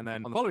Thought-Knot Seer, and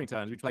then on the following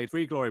turns we played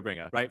free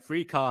Glorybringer, right?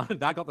 Free card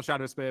that got the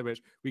Shadowspear,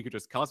 which we could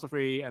just cast for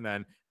free, and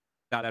then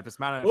that left us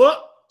mana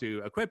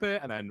to equip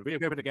it, and then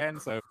re-equip it again.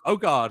 So, oh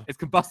god, it's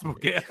Combustible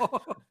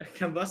Gearhulk.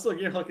 Combustible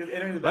Gearhulk is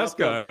entering the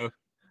battlefield. Let's go.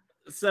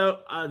 So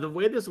the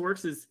way this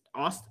works is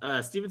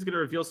Steven's going to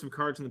reveal some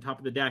cards on the top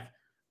of the deck.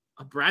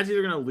 Brad's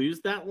either going to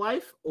lose that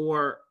life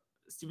or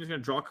Steven's going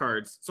to draw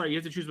cards. Sorry, you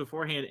have to choose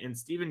beforehand, and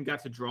Steven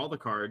got to draw the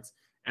cards.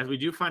 As we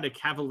do find a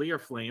Cavalier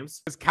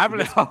Flames. It's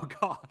Cavalier. Oh,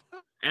 God.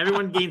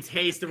 Everyone gains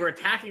haste, and we're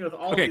attacking with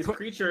all of these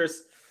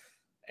creatures.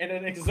 And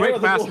an quick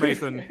fast,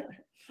 Mason.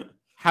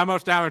 How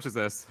much damage is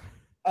this?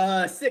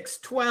 6,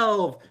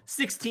 12,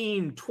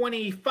 16,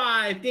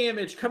 25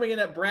 damage coming in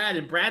at Brad,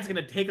 and Brad's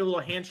going to take a little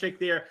handshake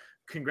there.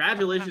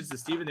 Congratulations to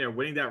Steven there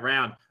winning that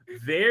round.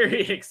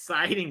 Very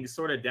exciting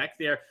sort of deck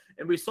there.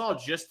 And we saw,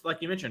 just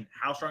like you mentioned,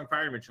 how strong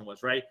Fire Dimension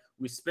was, right?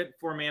 We spent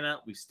 4 mana,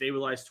 we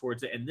stabilized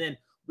towards it, and then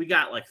we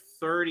got like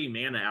 30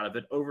 mana out of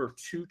it over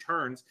 2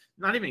 turns,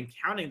 not even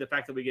counting the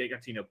fact that we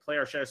got to, play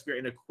our Shadow Spirit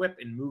and equip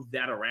and move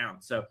that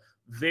around. So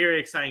very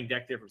exciting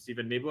deck there from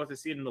Steven. Maybe we'll have to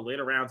see it in the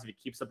later rounds if he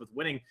keeps up with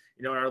winning.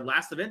 Our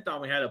last event,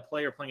 Dom, we had a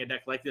player playing a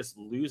deck like this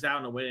lose out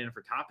in a win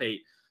for top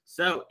 8.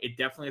 So it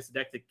definitely is a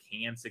deck that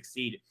can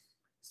succeed.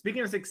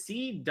 Speaking of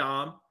succeed,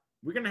 Dom,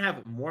 we're going to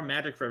have more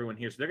Magic for everyone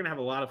here. So they're going to have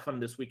a lot of fun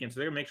this weekend. So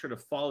they're going to make sure to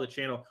follow the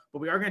channel. But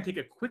we are going to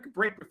take a quick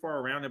break before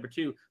our round number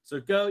 2. So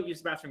go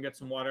use the bathroom, get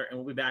some water, and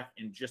we'll be back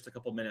in just a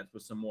couple minutes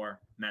with some more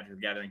Magic the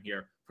Gathering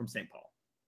here from St. Paul.